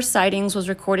of the first sightings was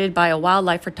recorded by a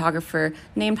wildlife photographer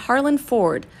named Harlan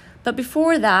Ford, but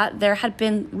before that, there had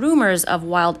been rumors of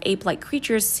wild ape-like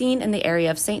creatures seen in the area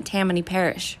of St. Tammany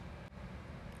Parish.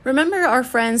 Remember our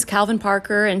friends Calvin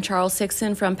Parker and Charles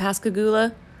Hickson from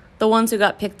Pascagoula? The ones who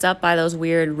got picked up by those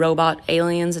weird robot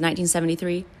aliens in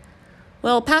 1973?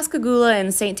 Well, Pascagoula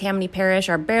and St. Tammany Parish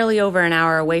are barely over an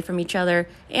hour away from each other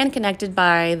and connected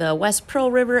by the West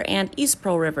Pearl River and East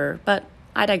Pearl River, but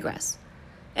I digress.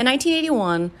 In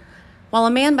 1981, while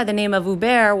a man by the name of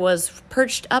Hubert was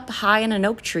perched up high in an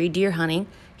oak tree deer hunting,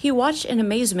 he watched in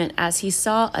amazement as he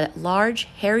saw a large,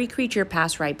 hairy creature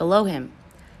pass right below him.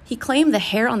 He claimed the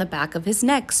hair on the back of his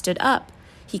neck stood up.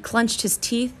 He clenched his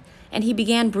teeth, and he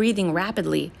began breathing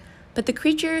rapidly, but the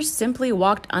creature simply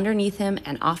walked underneath him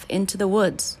and off into the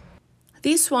woods.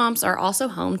 These swamps are also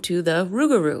home to the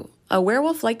rougarou, a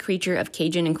werewolf-like creature of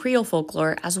Cajun and Creole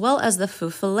folklore, as well as the feu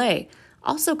follet,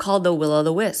 also called the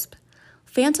will-o'-the-wisp,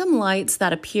 phantom lights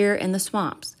that appear in the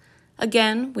swamps.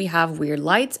 Again, we have weird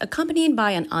lights accompanied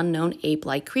by an unknown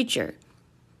ape-like creature.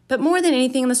 But more than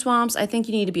anything in the swamps, I think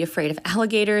you need to be afraid of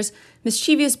alligators,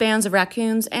 mischievous bands of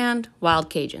raccoons, and wild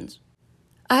Cajuns.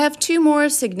 I have 2 more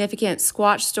significant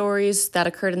Squatch stories that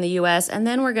occurred in the U.S., and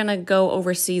then we're going to go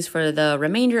overseas for the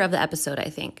remainder of the episode, I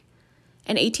think.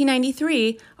 In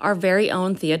 1893, our very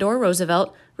own Theodore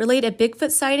Roosevelt relayed a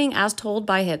Bigfoot sighting as told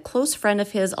by a close friend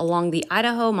of his along the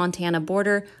Idaho-Montana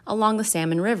border along the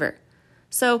Salmon River.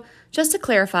 So, just to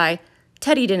clarify,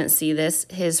 Teddy didn't see this,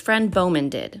 his friend Bowman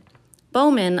did.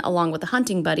 Bowman, along with a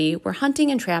hunting buddy, were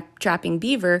hunting and trapping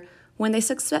beaver when they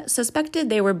suspected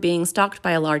they were being stalked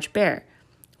by a large bear.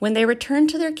 When they returned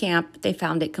to their camp, they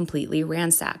found it completely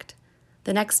ransacked.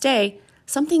 The next day,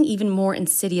 something even more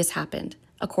insidious happened,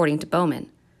 according to Bowman.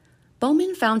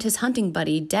 Bowman found his hunting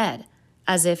buddy dead,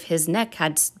 as if his neck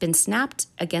had been snapped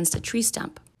against a tree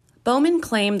stump. Bowman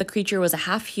claimed the creature was a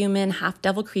half-human,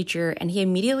 half-devil creature, and he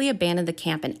immediately abandoned the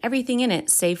camp and everything in it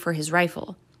save for his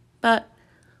rifle. But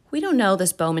we don't know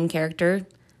this Bowman character.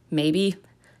 Maybe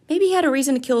he had a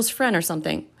reason to kill his friend or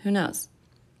something. Who knows?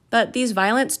 But these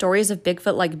violent stories of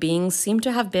Bigfoot-like beings seem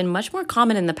to have been much more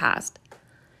common in the past.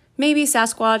 Maybe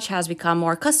Sasquatch has become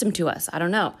more accustomed to us, I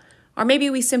don't know. Or maybe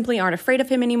we simply aren't afraid of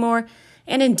him anymore,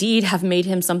 and indeed have made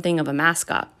him something of a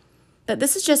mascot. But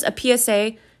this is just a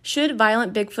PSA, should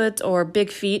violent Bigfoot or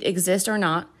Big Feet exist or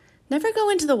not, never go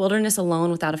into the wilderness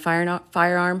alone without a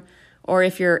firearm, or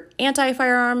if you're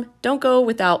anti-firearm, don't go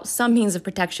without some means of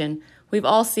protection. We've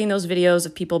all seen those videos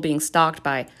of people being stalked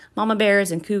by mama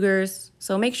bears and cougars,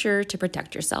 so make sure to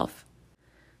protect yourself.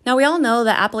 Now we all know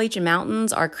the Appalachian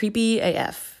Mountains are creepy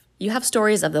AF. You have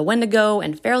stories of the Wendigo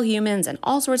and feral humans and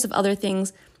all sorts of other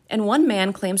things, and one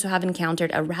man claims to have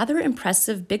encountered a rather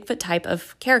impressive Bigfoot type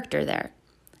of character there.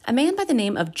 A man by the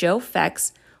name of Joe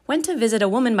Fex went to visit a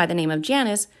woman by the name of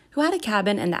Janice who had a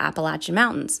cabin in the Appalachian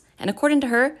Mountains, and according to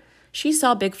her, she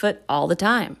saw Bigfoot all the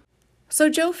time. So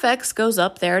Joe Fex goes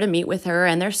up there to meet with her,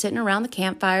 and they're sitting around the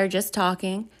campfire just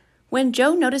talking, when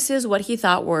Joe notices what he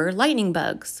thought were lightning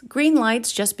bugs, green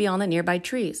lights just beyond the nearby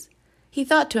trees. He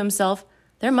thought to himself,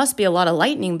 there must be a lot of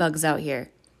lightning bugs out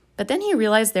here. But then he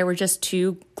realized there were just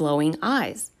two glowing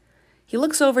eyes. He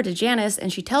looks over to Janice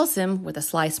and she tells him, with a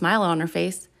sly smile on her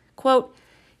face, quote,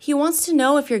 he wants to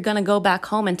know if you're going to go back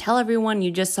home and tell everyone you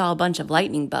just saw a bunch of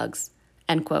lightning bugs,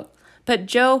 end quote. But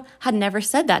Joe had never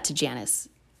said that to Janice.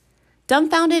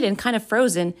 Dumbfounded and kind of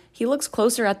frozen, he looks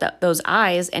closer at those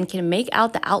eyes and can make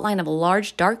out the outline of a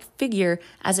large, dark figure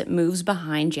as it moves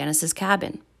behind Janice's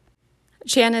cabin.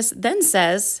 Janice then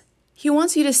says, he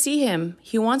wants you to see him.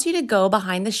 He wants you to go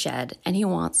behind the shed, and he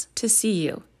wants to see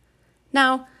you.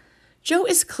 Now, Joe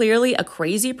is clearly a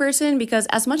crazy person because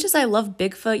as much as I love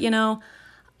Bigfoot,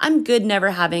 I'm good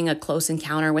never having a close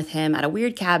encounter with him at a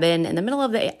weird cabin in the middle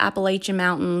of the Appalachian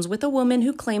Mountains with a woman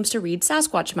who claims to read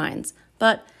Sasquatch minds.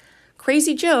 But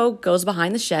Crazy Joe goes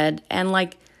behind the shed, and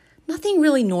nothing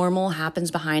really normal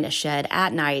happens behind a shed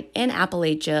at night in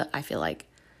Appalachia, I feel like.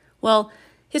 Well,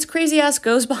 his crazy ass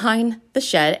goes behind the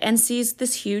shed and sees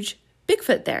this huge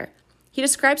Bigfoot there. He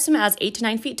describes him as 8 to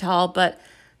 9 feet tall, but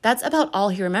that's about all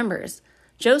he remembers.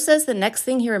 Joe says the next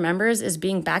thing he remembers is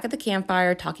being back at the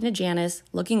campfire, talking to Janice,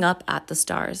 looking up at the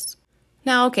stars.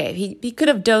 Now, okay, he could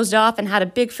have dozed off and had a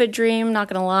Bigfoot dream, not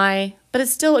gonna lie, but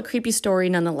it's still a creepy story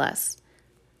nonetheless.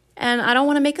 And I don't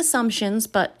want to make assumptions,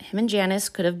 but him and Janice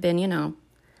could have been,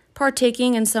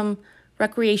 partaking in some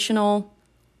recreational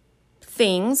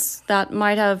things that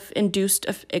might have induced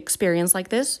an experience like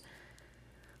this.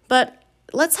 But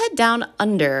let's head down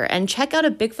under and check out a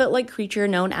Bigfoot-like creature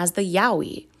known as the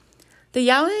Yowie. The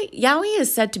Yowie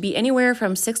is said to be anywhere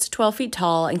from 6 to 12 feet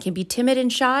tall and can be timid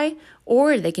and shy,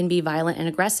 or they can be violent and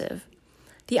aggressive.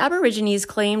 The Aborigines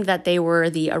claimed that they were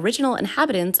the original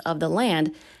inhabitants of the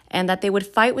land and that they would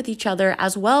fight with each other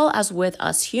as well as with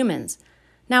us humans.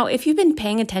 Now, if you've been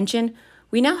paying attention,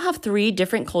 we now have 3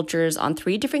 different cultures on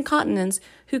 3 different continents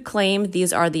who claim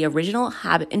these are the original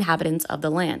inhabitants of the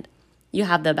land. You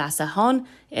have the Basahon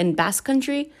in Basque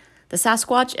Country, the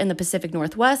Sasquatch in the Pacific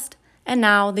Northwest, and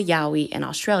now the Yowie in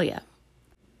Australia.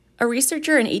 A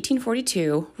researcher in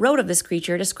 1842 wrote of this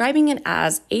creature, describing it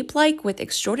as ape-like with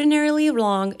extraordinarily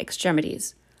long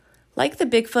extremities. Like the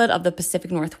Bigfoot of the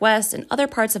Pacific Northwest and other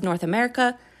parts of North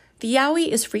America, the Yowie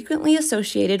is frequently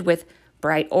associated with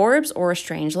bright orbs or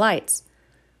strange lights.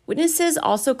 Witnesses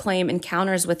also claim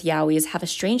encounters with Yowies have a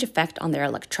strange effect on their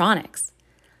electronics.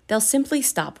 They'll simply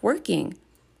stop working.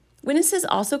 Witnesses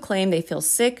also claim they feel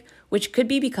sick, which could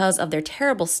be because of their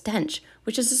terrible stench,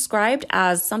 which is described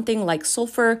as something like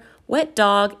sulfur, wet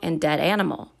dog, and dead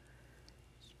animal.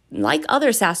 Like other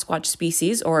Sasquatch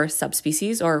species or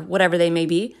subspecies or whatever they may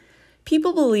be,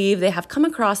 people believe they have come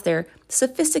across their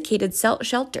sophisticated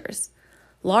shelters,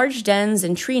 large dens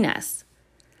and tree nests.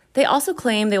 They also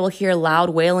claim they will hear loud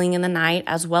wailing in the night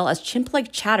as well as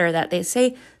chimp-like chatter that they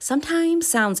say sometimes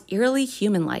sounds eerily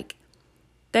human-like.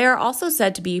 They are also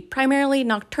said to be primarily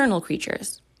nocturnal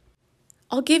creatures.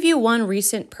 I'll give you one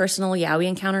recent personal Yowie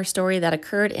encounter story that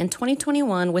occurred in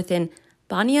 2021 within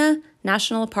Banya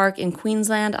National Park in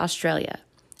Queensland, Australia.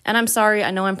 And I'm sorry,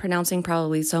 I know I'm pronouncing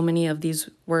probably so many of these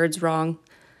words wrong.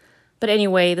 But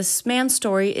anyway, this man's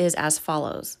story is as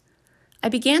follows. I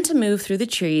began to move through the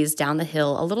trees down the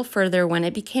hill a little further when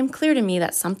it became clear to me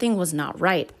that something was not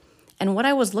right. And what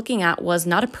I was looking at was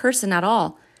not a person at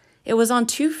all. It was on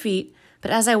 2 feet, but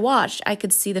as I watched, I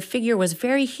could see the figure was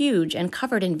very huge and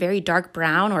covered in very dark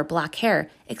brown or black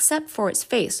hair, except for its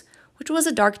face, which was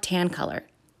a dark tan color.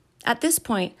 At this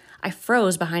point, I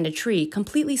froze behind a tree,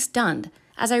 completely stunned,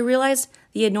 as I realized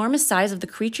the enormous size of the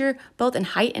creature, both in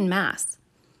height and mass.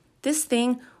 This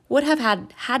thing would have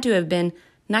had to have been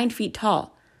 9 feet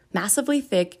tall, massively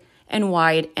thick and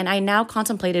wide, and I now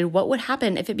contemplated what would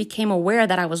happen if it became aware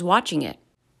that I was watching it.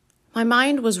 My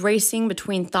mind was racing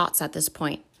between thoughts at this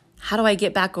point. How do I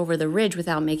get back over the ridge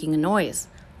without making a noise?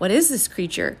 What is this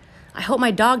creature? I hope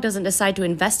my dog doesn't decide to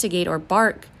investigate or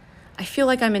bark. I feel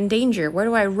like I'm in danger. Where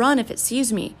do I run if it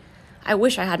sees me? I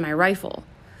wish I had my rifle.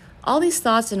 All these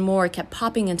thoughts and more kept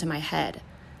popping into my head.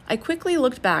 I quickly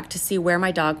looked back to see where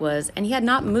my dog was, and he had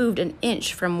not moved an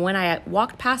inch from when I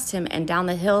walked past him and down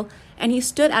the hill, and he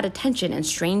stood at attention and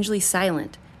strangely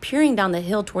silent, peering down the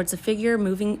hill towards the figure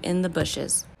moving in the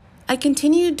bushes. I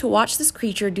continued to watch this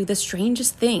creature do the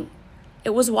strangest thing.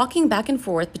 It was walking back and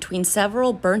forth between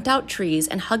several burnt-out trees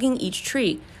and hugging each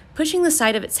tree, pushing the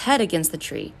side of its head against the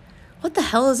tree. What the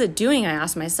hell is it doing, I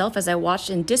asked myself as I watched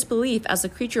in disbelief as the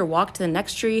creature walked to the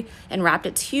next tree and wrapped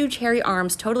its huge hairy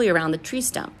arms totally around the tree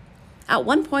stump. At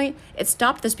one point, it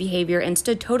stopped this behavior and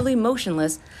stood totally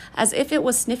motionless, as if it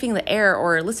was sniffing the air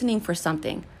or listening for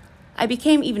something. I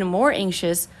became even more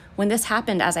anxious When this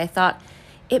happened, as I thought,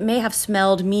 it may have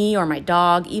smelled me or my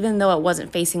dog, even though it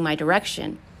wasn't facing my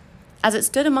direction. As it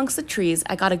stood amongst the trees,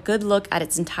 I got a good look at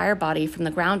its entire body from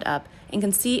the ground up and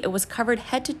can see it was covered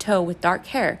head to toe with dark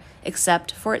hair,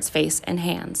 except for its face and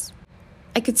hands.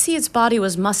 I could see its body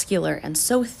was muscular and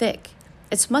so thick.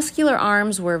 Its muscular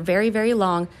arms were very, very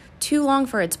long, too long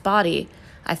for its body,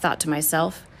 I thought to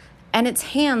myself, and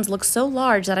its hands looked so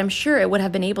large that I'm sure it would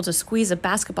have been able to squeeze a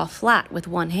basketball flat with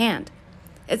one hand.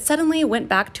 It suddenly went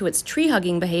back to its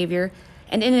tree-hugging behavior,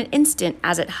 and in an instant,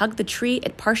 as it hugged the tree,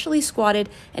 it partially squatted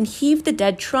and heaved the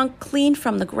dead trunk clean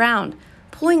from the ground,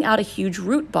 pulling out a huge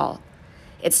root ball.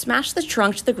 It smashed the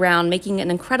trunk to the ground, making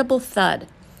an incredible thud.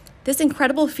 This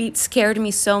incredible feat scared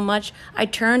me so much, I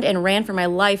turned and ran for my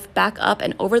life back up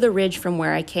and over the ridge from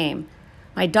where I came.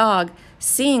 My dog,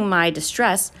 seeing my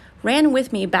distress, ran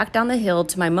with me back down the hill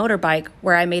to my motorbike,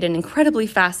 where I made an incredibly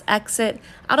fast exit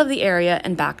out of the area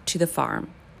and back to the farm.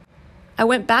 I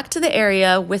went back to the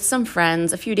area with some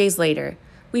friends a few days later.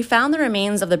 We found the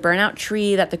remains of the burnout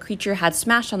tree that the creature had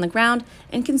smashed on the ground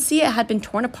and can see it had been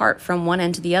torn apart from one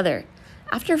end to the other.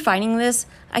 After finding this,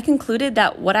 I concluded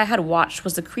that what I had watched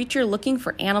was the creature looking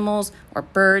for animals or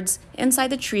birds inside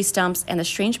the tree stumps, and the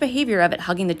strange behavior of it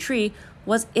hugging the tree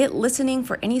was it listening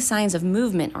for any signs of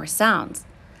movement or sounds.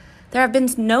 There have been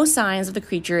no signs of the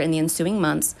creature in the ensuing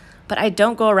months, but I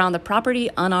don't go around the property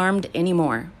unarmed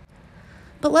anymore.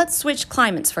 But let's switch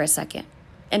climates for a second.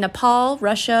 In Nepal,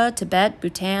 Russia, Tibet,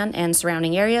 Bhutan, and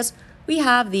surrounding areas, we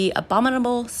have the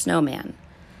abominable snowman.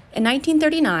 In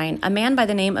 1939, a man by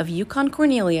the name of Yukon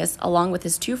Cornelius, along with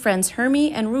his two friends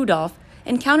Hermie and Rudolph,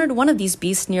 encountered one of these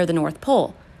beasts near the North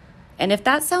Pole. And if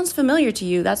that sounds familiar to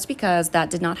you, that's because that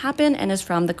did not happen and is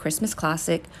from the Christmas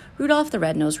classic, Rudolph the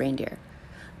Red-Nosed Reindeer.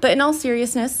 But in all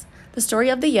seriousness, the story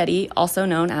of the Yeti, also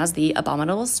known as the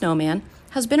abominable snowman,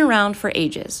 has been around for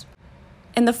ages.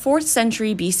 In the 4th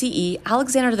century BCE,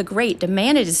 Alexander the Great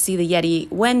demanded to see the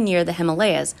Yeti when near the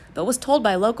Himalayas, but was told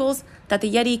by locals that the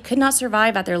Yeti could not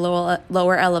survive at their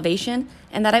lower elevation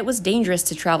and that it was dangerous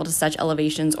to travel to such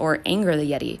elevations or anger the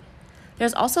Yeti.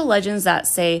 There's also legends that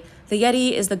say the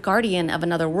Yeti is the guardian of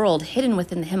another world hidden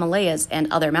within the Himalayas and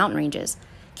other mountain ranges,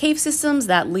 cave systems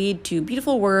that lead to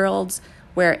beautiful worlds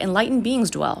where enlightened beings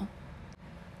dwell.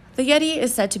 The Yeti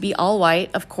is said to be all white,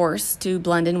 of course, to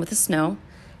blend in with the snow.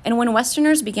 And when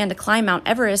Westerners began to climb Mount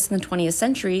Everest in the 20th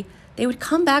century, they would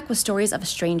come back with stories of a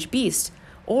strange beast,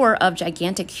 or of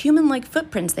gigantic human-like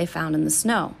footprints they found in the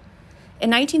snow. In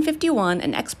 1951,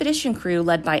 an expedition crew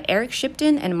led by Eric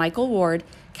Shipton and Michael Ward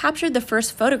captured the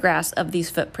first photographs of these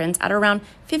footprints at around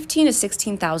 15,000 to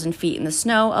 16,000 feet in the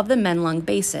snow of the Menlung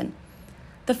Basin.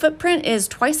 The footprint is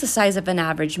twice the size of an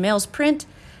average male's print,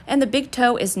 and the big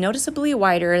toe is noticeably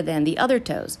wider than the other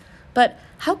toes. But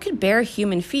how could bare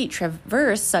human feet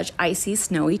traverse such icy,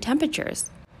 snowy temperatures?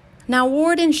 Now,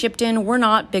 Ward and Shipton were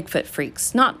not Bigfoot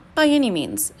freaks, not by any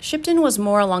means. Shipton was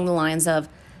more along the lines of,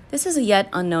 this is a yet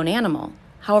unknown animal.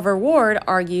 However, Ward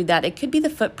argued that it could be the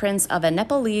footprints of a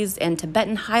Nepalese and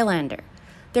Tibetan Highlander.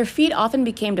 Their feet often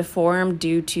became deformed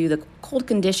due to the cold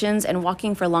conditions and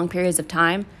walking for long periods of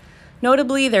time.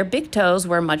 Notably, their big toes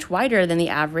were much wider than the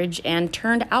average and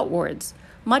turned outwards,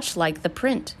 much like the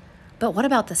print. But what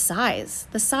about the size?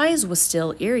 The size was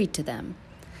still eerie to them.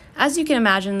 As you can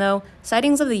imagine, though,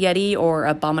 sightings of the Yeti or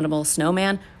abominable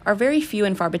snowman are very few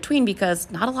and far between because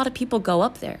not a lot of people go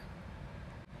up there.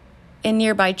 In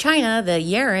nearby China, the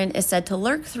Yeren is said to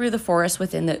lurk through the forest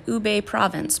within the Hubei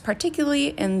province, particularly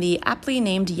in the aptly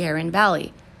named Yeren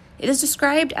Valley. It is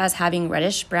described as having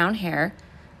reddish-brown hair,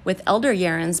 with elder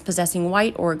Yerens possessing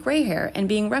white or gray hair and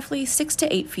being roughly 6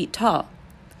 to 8 feet tall.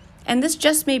 And this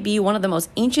just may be one of the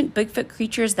most ancient Bigfoot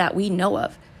creatures that we know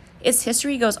of. Its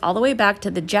history goes all the way back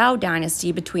to the Zhou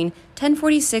dynasty between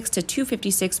 1046 to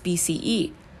 256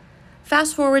 BCE.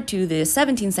 Fast forward to the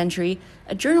 17th century,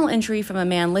 a journal entry from a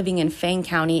man living in Fang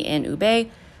County in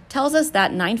Hubei tells us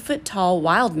that 9-foot-tall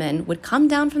wild men would come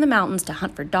down from the mountains to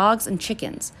hunt for dogs and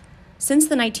chickens. Since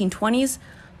the 1920s,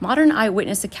 modern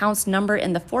eyewitness accounts number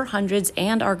in the 400s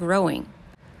and are growing.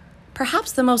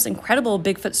 Perhaps the most incredible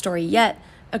Bigfoot story yet,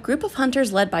 a group of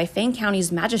hunters led by Fang County's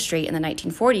magistrate in the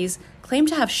 1940s claimed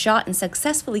to have shot and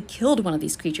successfully killed one of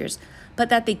these creatures, but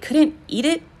that they couldn't eat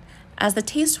it as the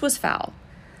taste was foul.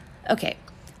 Okay,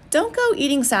 don't go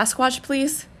eating Sasquatch,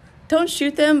 please. Don't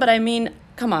shoot them, but I mean,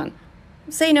 come on.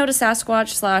 Say no to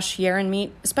Sasquatch/Yeren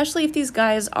meat, especially if these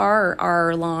guys are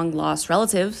our long-lost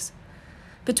relatives.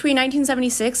 Between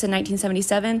 1976 and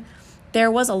 1977, there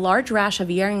was a large rash of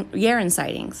Yeren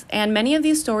sightings, and many of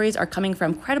these stories are coming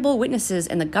from credible witnesses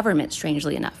in the government,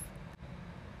 strangely enough.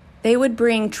 They would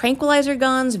bring tranquilizer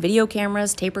guns, video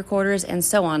cameras, tape recorders, and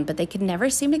so on, but they could never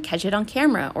seem to catch it on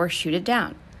camera or shoot it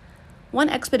down. One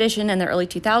expedition in the early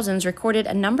 2000s recorded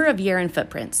a number of urine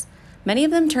footprints. Many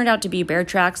of them turned out to be bear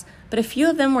tracks, but a few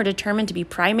of them were determined to be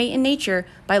primate in nature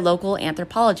by local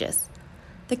anthropologists.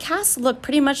 The casts look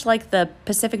pretty much like the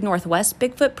Pacific Northwest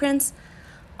Bigfoot prints.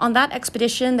 On that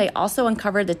expedition, they also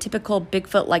uncovered the typical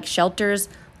Bigfoot-like shelters,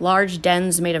 large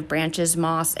dens made of branches,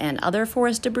 moss, and other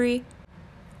forest debris.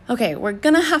 Okay, we're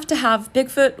gonna have to have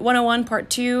Bigfoot 101 Part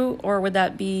 2, or would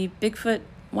that be Bigfoot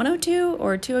 102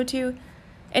 or 202?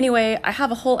 Anyway, I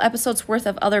have a whole episode's worth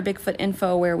of other Bigfoot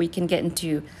info where we can get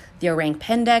into the Orang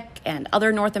Pendek and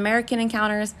other North American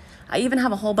encounters. I even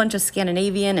have a whole bunch of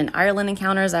Scandinavian and Ireland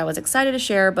encounters I was excited to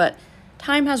share, but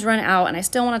time has run out and I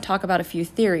still want to talk about a few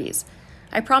theories.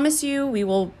 I promise you we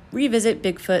will revisit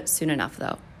Bigfoot soon enough,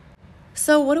 though.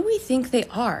 So what do we think they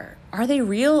are? Are they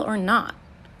real or not?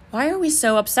 Why are we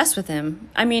so obsessed with him?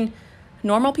 I mean,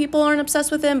 normal people aren't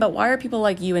obsessed with him, but why are people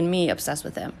like you and me obsessed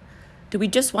with him? Do we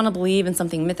just want to believe in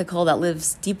something mythical that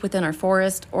lives deep within our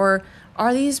forest, or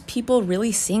are these people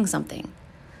really seeing something?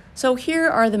 So here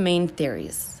are the main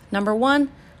theories. Number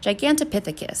 1,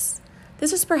 Gigantopithecus.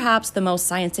 This is perhaps the most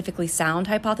scientifically sound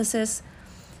hypothesis.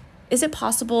 Is it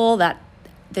possible that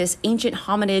this ancient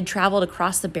hominid traveled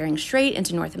across the Bering Strait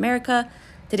into North America,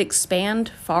 did expand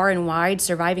far and wide,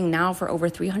 surviving now for over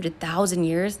 300,000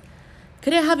 years?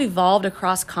 Could it have evolved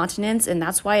across continents and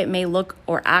that's why it may look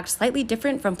or act slightly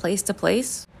different from place to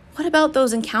place? What about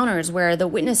those encounters where the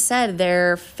witness said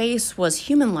their face was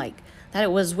human-like, that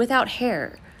it was without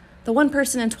hair? The one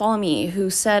person in Tuolumne who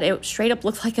said it straight up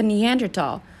looked like a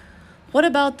Neanderthal. What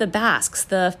about the Basques,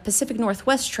 the Pacific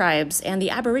Northwest tribes, and the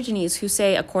Aborigines who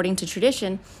say, according to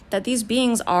tradition, that these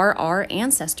beings are our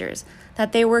ancestors,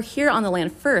 that they were here on the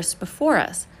land first, before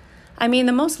us? I mean,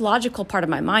 the most logical part of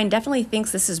my mind definitely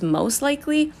thinks this is most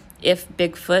likely if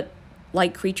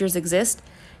Bigfoot-like creatures exist,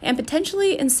 and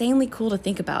potentially insanely cool to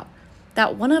think about,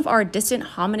 that one of our distant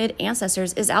hominid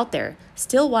ancestors is out there,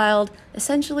 still wild,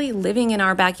 essentially living in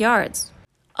our backyards.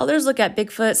 Others look at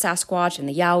Bigfoot, Sasquatch, and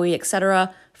the Yowie,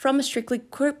 etc., from a strictly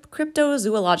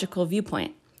cryptozoological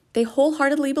viewpoint. They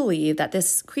wholeheartedly believe that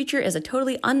this creature is a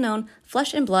totally unknown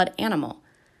flesh and blood animal.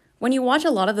 When you watch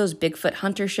a lot of those Bigfoot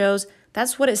hunter shows,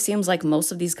 that's what it seems like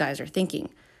most of these guys are thinking.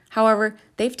 However,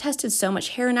 they've tested so much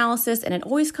hair analysis and it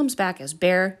always comes back as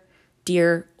bear,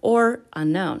 deer, or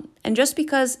unknown. And just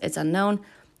because it's unknown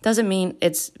doesn't mean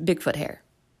it's Bigfoot hair.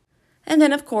 And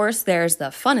then, of course, there's the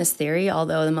funnest theory,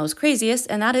 although the most craziest,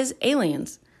 and that is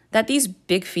aliens. That these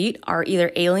big feet are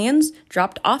either aliens,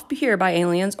 dropped off here by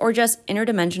aliens, or just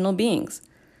interdimensional beings.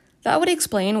 That would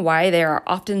explain why they are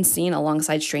often seen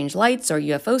alongside strange lights or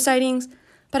UFO sightings,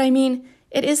 but I mean,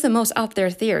 it is the most out there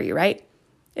theory, right?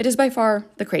 It is by far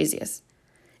the craziest.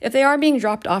 If they are being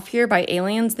dropped off here by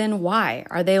aliens, then why?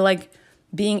 Are they like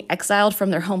being exiled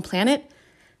from their home planet?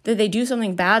 Did they do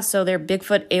something bad so their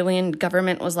Bigfoot alien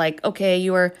government was like, okay,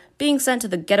 you are being sent to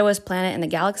the ghettoest planet in the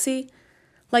galaxy?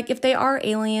 Like, if they are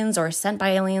aliens or sent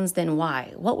by aliens, then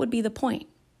why? What would be the point?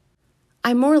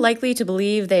 I'm more likely to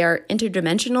believe they are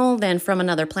interdimensional than from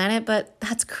another planet, but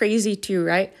that's crazy too,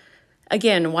 right?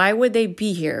 Again, why would they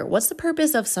be here? What's the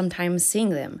purpose of sometimes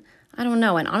seeing them? I don't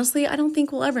know, and honestly, I don't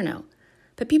think we'll ever know.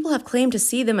 But people have claimed to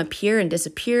see them appear and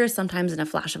disappear, sometimes in a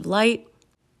flash of light.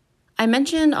 I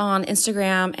mentioned on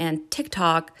Instagram and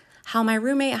TikTok how my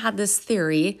roommate had this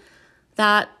theory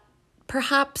that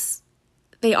perhaps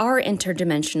they are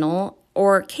interdimensional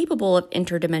or capable of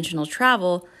interdimensional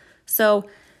travel. So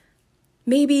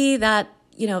maybe that,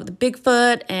 the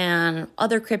Bigfoot and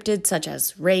other cryptids such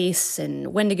as race and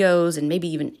wendigos and maybe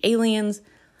even aliens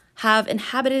have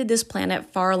inhabited this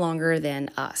planet far longer than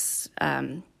us,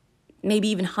 maybe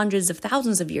even hundreds of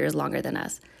thousands of years longer than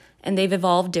us. And they've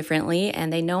evolved differently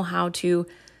and they know how to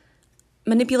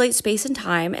manipulate space and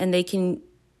time, and they can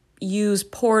use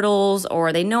portals,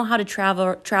 or they know how to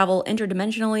travel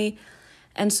interdimensionally.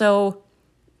 And so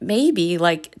maybe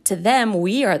to them,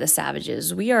 we are the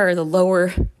savages. We are the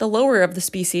lower of the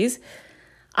species.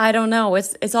 I don't know.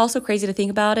 It's also crazy to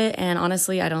think about it. And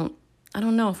honestly, I don't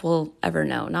know if we'll ever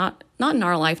know. Not in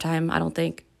our lifetime, I don't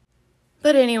think.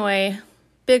 But anyway,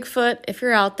 Bigfoot, if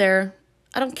you're out there,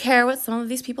 I don't care what some of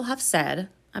these people have said.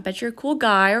 I bet you're a cool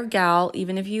guy or gal,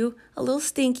 even if you a little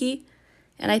stinky.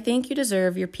 And I think you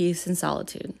deserve your peace and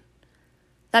solitude.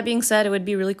 That being said, it would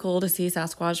be really cool to see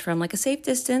Sasquatch from a safe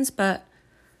distance, but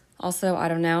also, I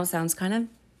don't know, sounds kind of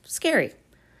scary.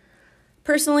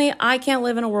 Personally, I can't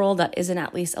live in a world that isn't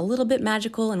at least a little bit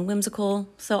magical and whimsical,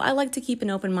 so I like to keep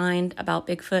an open mind about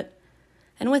Bigfoot.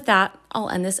 And with that, I'll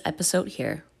end this episode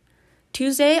here.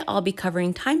 Tuesday, I'll be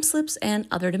covering time slips and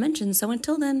other dimensions. So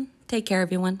until then, take care,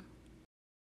 everyone.